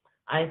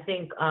 I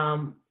think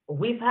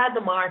we've had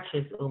the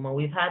marches, Uma.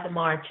 We've had the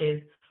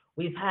marches.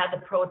 We've had the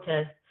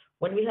protests.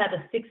 When we had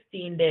the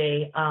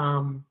 16-day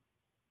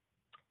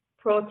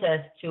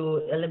protest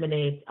to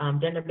eliminate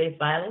gender-based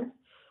violence,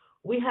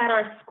 we had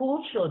our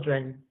school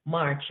children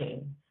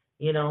marching.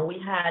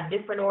 We had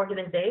different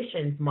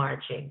organizations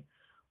marching.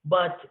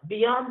 But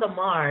beyond the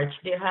march,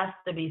 there has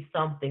to be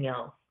something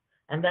else.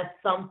 And that's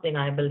something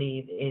I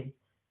believe is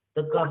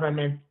the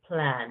government's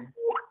plan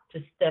to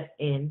step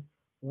in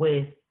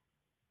with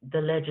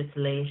the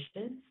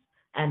legislation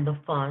and the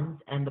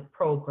funds and the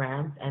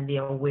programs and the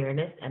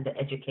awareness and the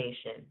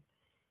education.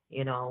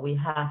 We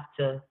have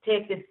to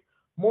take this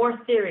more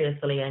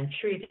seriously and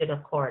treat it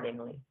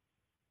accordingly.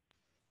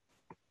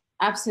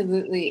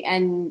 Absolutely.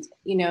 And,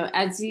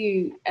 as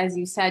you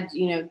said,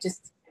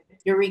 just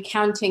your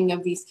recounting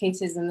of these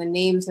cases and the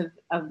names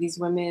of these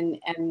women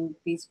and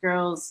these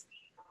girls,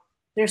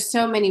 there's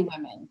so many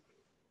women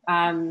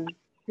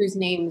whose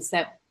names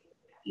that,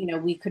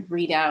 we could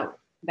read out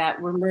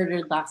that were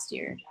murdered last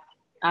year.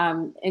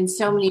 And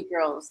so many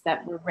girls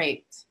that were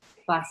raped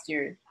last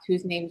year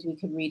whose names we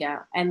could read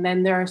out. And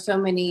then there are so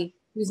many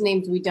whose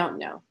names we don't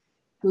know,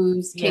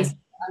 whose cases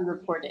are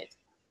unreported.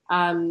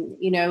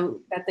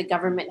 That the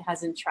government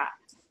hasn't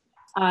tracked.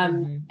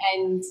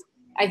 And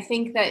I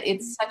think that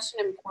it's such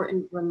an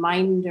important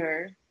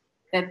reminder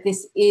that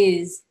this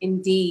is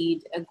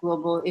indeed a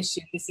global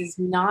issue. This is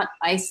not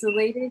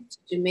isolated to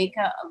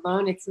Jamaica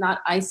alone. It's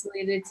not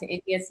isolated to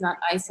India. It's not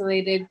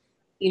isolated,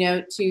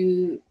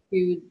 to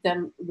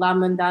the La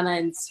Mandana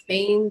in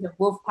Spain, the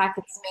wolf pack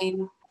in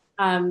Spain.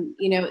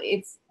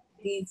 It's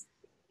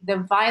the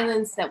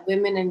violence that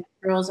women and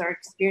girls are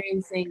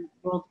experiencing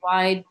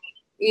worldwide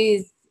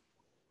is,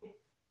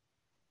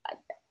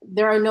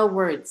 there are no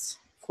words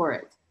for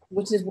it,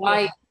 which is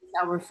why it's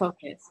our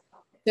focus.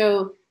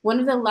 So one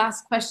of the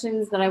last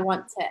questions that I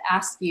want to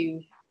ask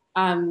you,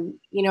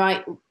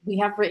 we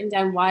have written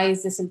down why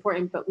is this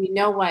important, but we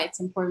know why it's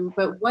important.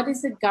 But what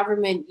is the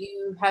government,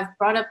 you have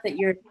brought up that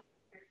you're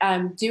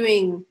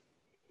doing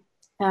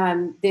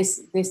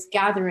this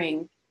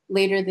gathering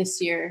later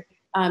this year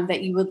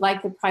that you would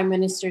like the Prime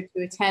Minister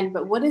to attend,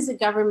 but what is the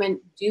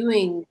government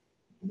doing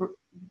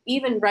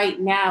even right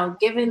now,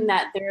 given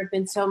that there have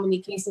been so many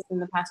cases in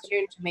the past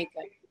year in Jamaica?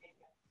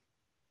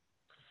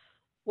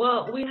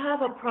 Well, we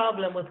have a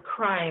problem with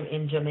crime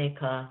in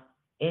Jamaica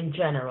in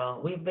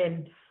general. We've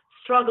been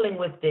struggling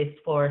with this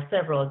for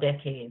several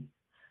decades.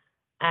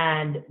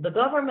 And the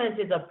government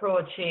is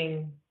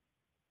approaching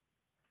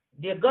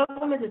the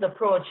government is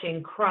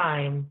approaching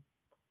crime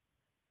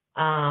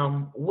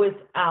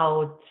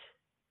without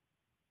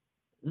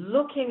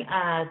looking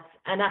at,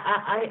 and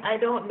I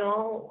don't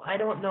know,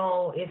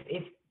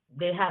 if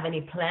they have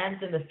any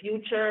plans in the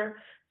future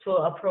to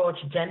approach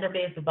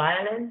gender-based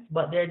violence,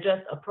 but they're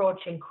just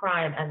approaching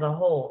crime as a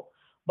whole.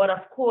 But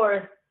of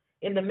course,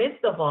 in the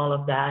midst of all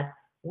of that,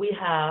 we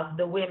have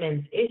the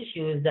women's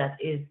issues that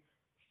is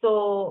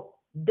so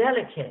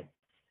delicate,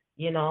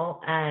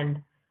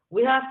 and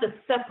we have to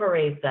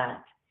separate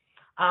that.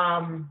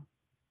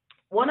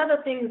 One of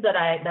the things that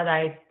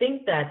I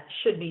think that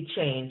should be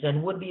changed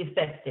and would be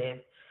effective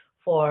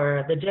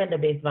for the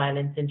gender-based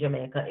violence in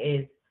Jamaica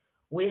is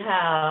we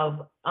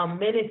have a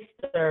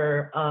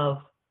minister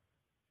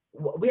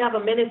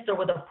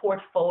with a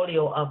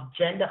portfolio of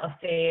gender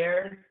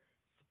affairs,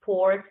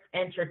 sports,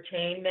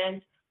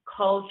 entertainment,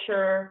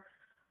 culture,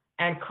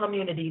 and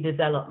community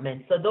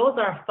development. So those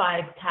are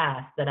 5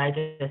 tasks that I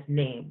just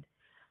named.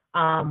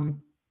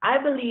 I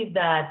believe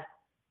that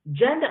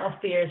gender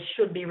affairs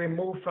should be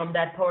removed from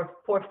that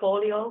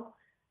portfolio,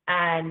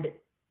 and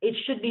it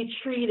should be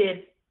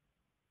treated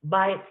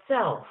by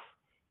itself,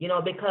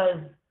 because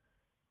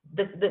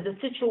the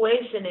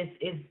situation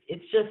is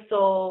it's just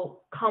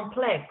so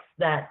complex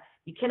that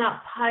you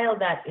cannot pile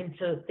that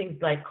into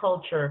things like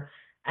culture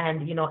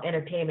and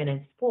entertainment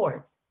and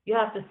sports. You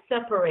have to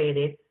separate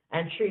it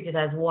and treat it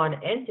as one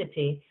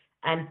entity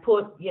and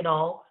put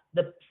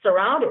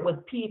surround it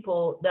with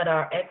people that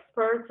are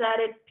experts at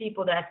it,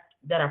 people that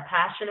are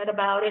passionate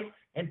about it,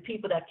 and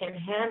people that can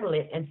handle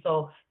it. And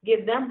so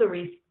give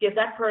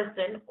that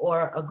person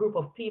or a group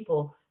of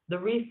people the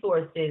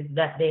resources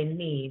that they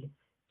need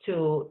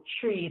to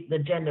treat the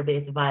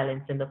gender-based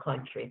violence in the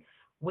country.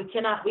 We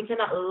cannot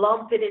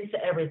lump it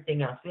into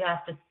everything else. We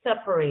have to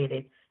separate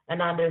it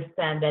and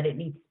understand that it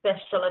needs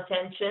special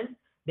attention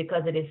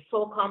because it is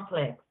so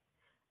complex,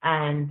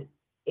 and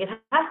it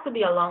has to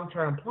be a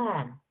long-term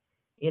plan.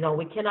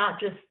 We cannot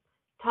just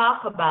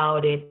talk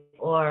about it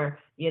or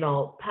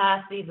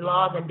pass these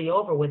laws and be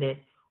over with it.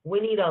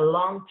 We need a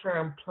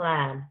long-term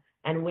plan,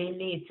 and we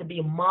need to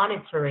be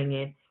monitoring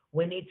it.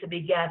 We need to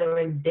be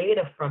gathering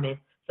data from it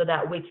so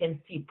that we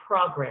can see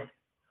progress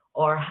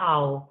or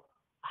how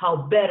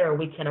better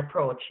we can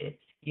approach it,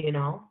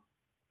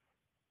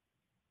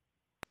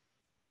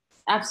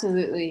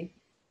 Absolutely.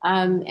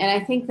 And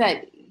I think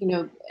that,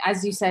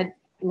 as you said,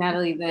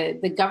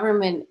 Natalee, the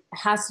government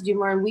has to do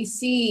more. And we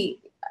see,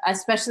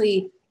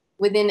 especially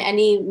within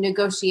any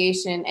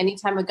negotiation,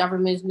 anytime a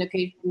government is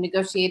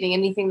negotiating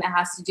anything that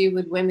has to do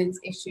with women's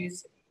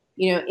issues,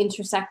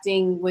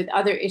 intersecting with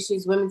other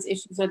issues, women's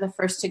issues are the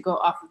first to go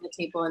off of the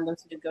table in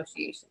those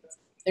negotiations.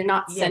 They're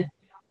not sent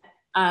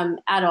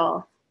at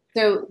all.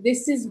 So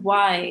this is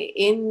why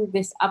in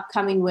this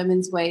upcoming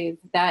women's wave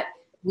that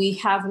we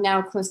have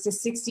now close to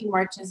 60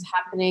 marches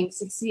happening,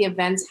 60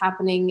 events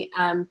happening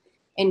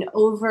in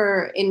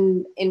over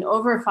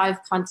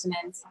 5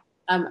 continents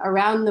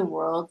around the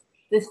world.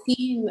 The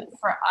theme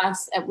for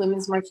us at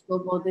Women's March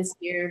Global this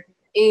year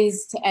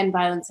is to end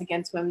violence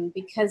against women,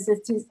 because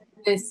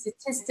the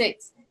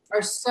statistics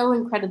are so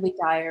incredibly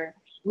dire.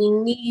 We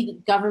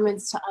need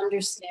governments to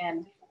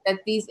understand that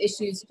these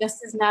issues,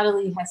 just as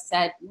Natalee has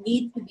said,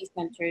 need to be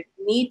centered,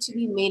 need to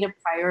be made a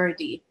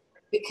priority,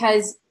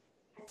 because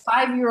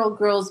 5-year-old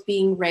girls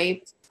being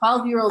raped,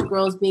 12-year-old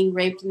girls being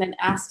raped and then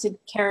asked to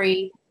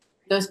carry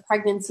those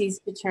pregnancies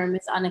to term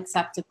is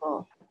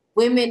unacceptable.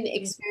 Women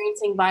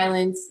experiencing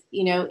violence,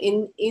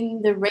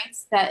 in the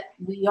rates that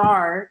we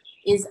are,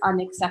 is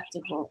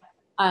unacceptable.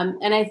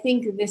 And I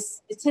think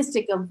this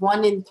statistic of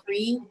 1 in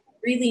 3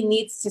 really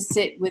needs to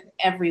sit with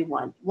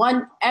everyone.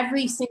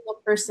 Every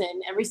single person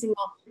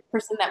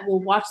that will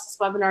watch this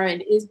webinar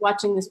and is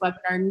watching this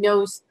webinar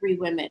knows 3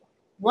 women.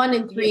 1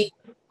 in 3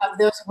 of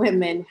those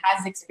women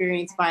has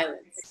experienced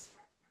violence.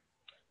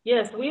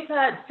 Yes, we've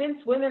had,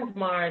 since Women's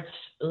March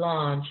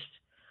launched,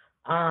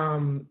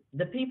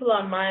 the people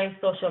on my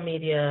social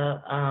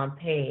media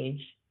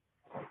page,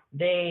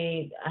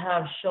 they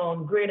have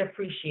shown great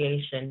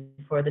appreciation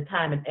for the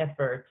time and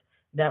effort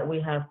that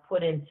we have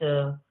put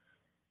into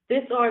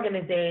this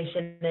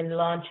organization and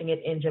launching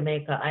it in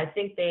Jamaica. I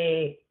think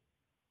they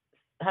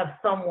have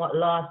somewhat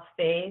lost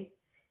faith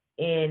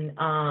in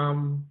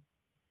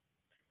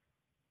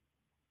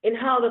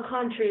how the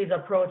country is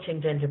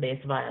approaching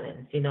gender-based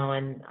violence,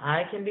 and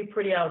I can be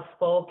pretty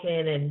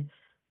outspoken and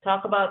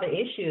talk about the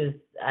issues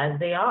as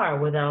they are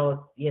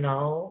without,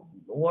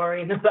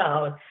 worrying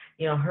about,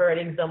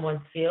 hurting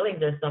someone's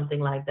feelings or something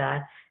like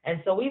that. And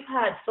so we've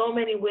had so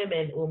many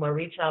women, Uma,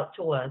 reach out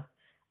to us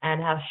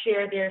and have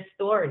shared their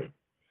stories.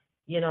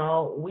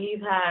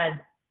 We've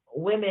had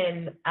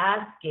women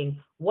asking,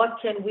 what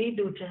can we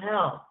do to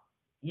help?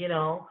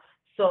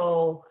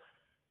 So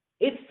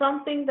it's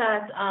something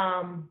that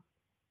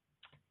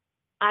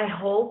I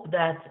hope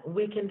that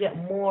we can get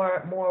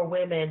more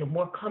women,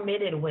 more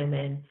committed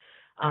women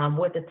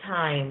with the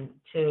time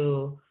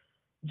to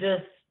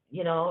just,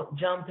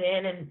 jump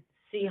in and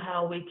see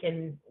how we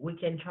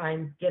can try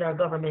and get our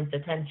government's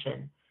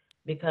attention,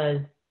 because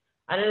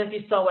I don't know if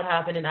you saw what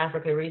happened in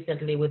Africa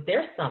recently with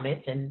their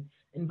summit and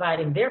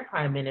inviting their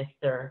prime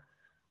minister.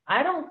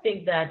 I don't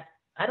think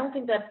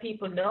that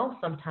people know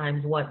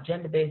sometimes what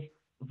gender-based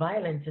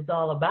violence is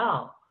all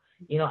about.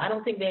 You know, I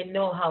don't think they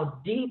know how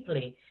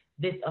deeply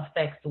this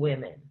affects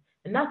women,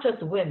 and not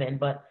just women,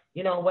 but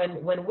you know,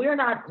 when we're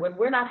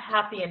not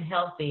happy and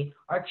healthy,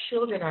 our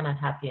children are not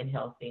happy and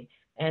healthy,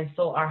 and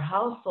so our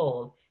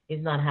household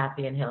is not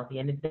happy and healthy,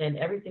 and then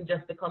everything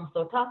just becomes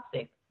so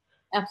toxic.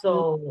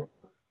 Absolutely. So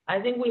I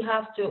think we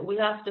have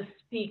to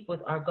speak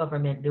with our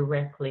government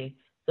directly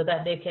so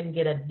that they can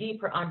get a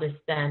deeper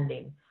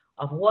understanding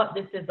of what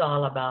this is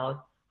all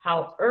about,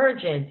 how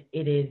urgent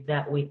it is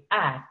that we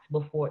act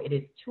before it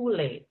is too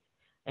late,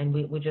 and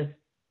we just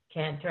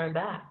can't turn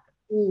back.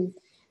 Mm.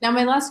 Now,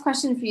 my last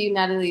question for you,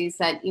 Natalee, is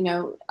that, you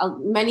know,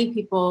 many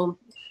people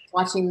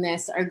watching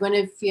this are going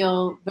to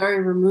feel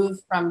very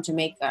removed from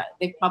Jamaica.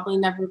 They've probably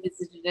never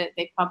visited it.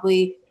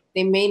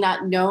 They may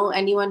not know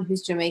anyone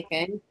who's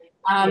Jamaican.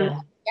 Yeah,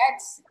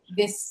 Yet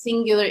this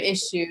singular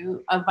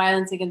issue of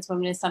violence against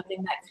women is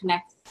something that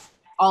connects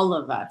all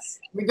of us,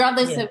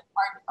 regardless yeah. of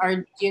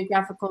our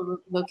geographical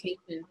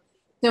location.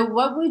 So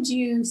what would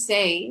you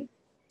say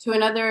to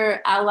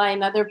another ally,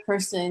 another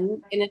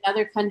person in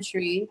another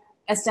country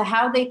as to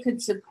how they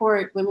could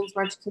support Women's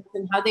March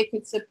Kingston, how they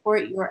could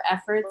support your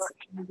efforts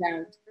on the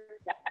ground?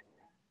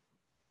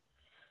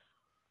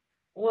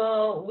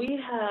 Well, we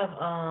have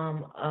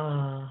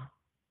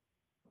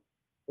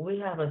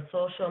a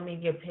social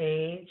media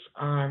page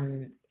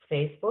on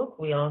Facebook.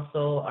 We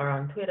also are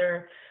on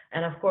Twitter.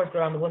 And of course,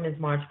 we're on the Women's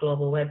March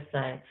Global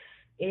website.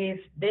 If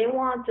they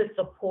want to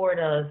support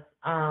us,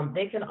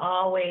 they can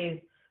always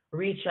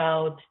reach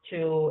out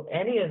to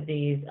any of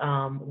these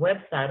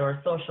website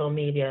or social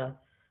media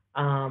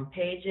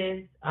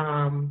pages.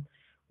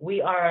 We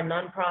are a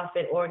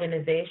nonprofit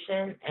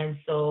organization, and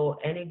so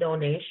any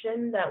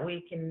donation that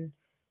we can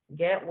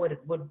get would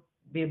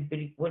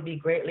be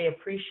greatly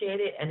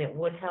appreciated, and it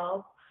would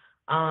help.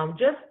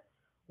 Just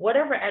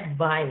whatever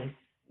advice,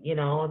 you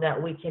know,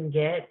 that we can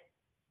get.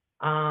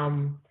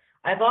 Um,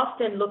 I've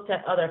often looked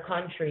at other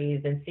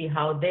countries and see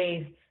how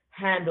they've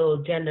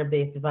handled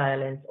gender-based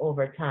violence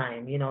over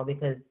time, you know,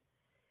 because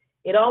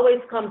it always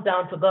comes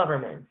down to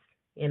governments,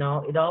 you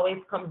know, it always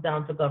comes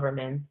down to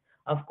governments.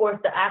 Of course,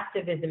 the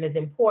activism is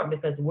important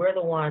because we're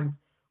the ones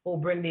who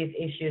bring these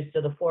issues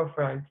to the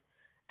forefront.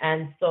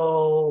 And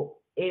so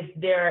if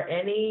there are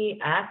any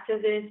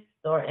activists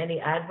or any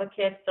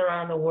advocates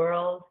around the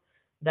world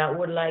that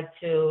would like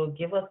to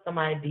give us some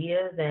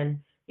ideas and,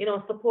 you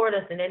know, support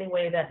us in any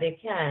way that they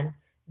can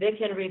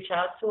reach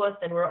out to us,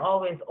 and we're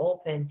always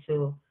open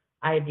to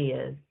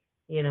ideas,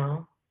 you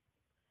know.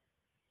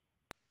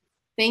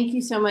 Thank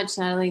you so much,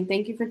 Natalee.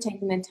 Thank you for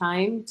taking the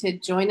time to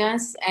join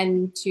us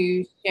and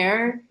to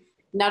share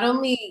not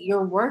only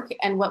your work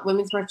and what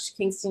Women's March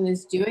Kingston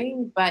is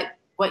doing, but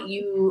what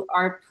you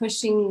are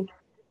pushing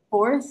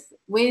forth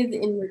with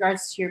in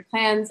regards to your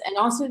plans and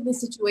also the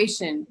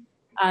situation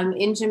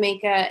in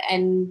Jamaica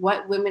and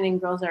what women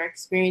and girls are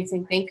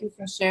experiencing. Thank you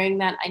for sharing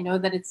that. I know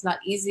that it's not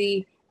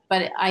easy,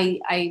 but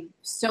I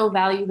so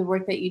value the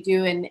work that you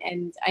do,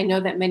 and I know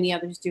that many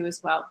others do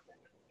as well.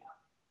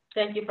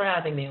 Thank you for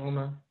having me,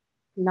 Uma.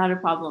 Not a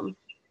problem.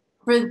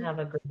 For Have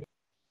a great day.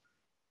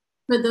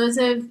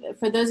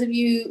 for those of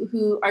you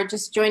who are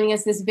just joining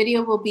us, this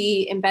video will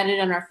be embedded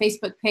on our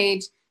Facebook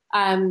page.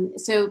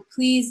 So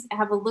please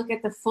have a look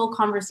at the full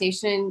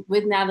conversation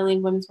with Natalee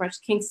and Women's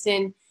March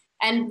Kingston.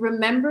 And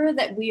remember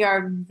that we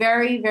are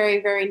very,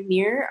 very, very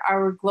near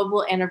our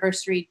global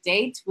anniversary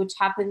date, which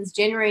happens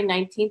January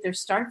 19th or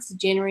starts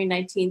January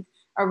 19th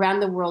around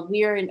the world.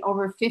 We are in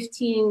over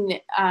 15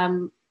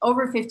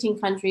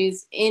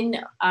 countries in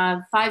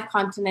 5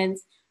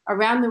 continents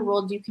around the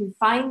world. You can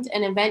find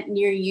an event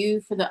near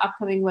you for the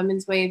upcoming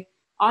Women's Wave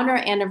on our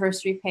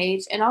anniversary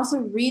page, and also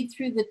read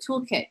through the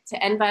toolkit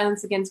to end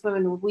violence against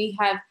women. We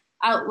have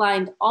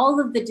outlined all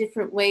of the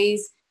different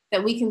ways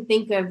that we can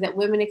think of that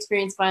women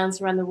experience violence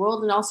around the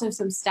world, and also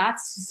some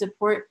stats to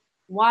support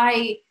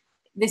why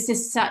this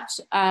is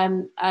such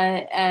an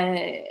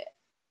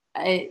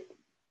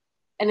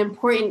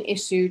important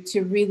issue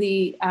to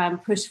really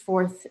push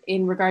forth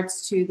in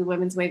regards to the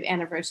Women's Wave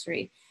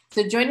anniversary.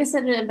 So join us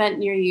at an event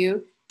near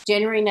you,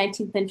 January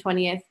 19th and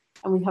 20th,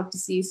 and we hope to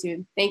see you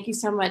soon. Thank you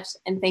so much,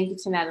 and thank you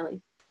to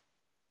Natalee.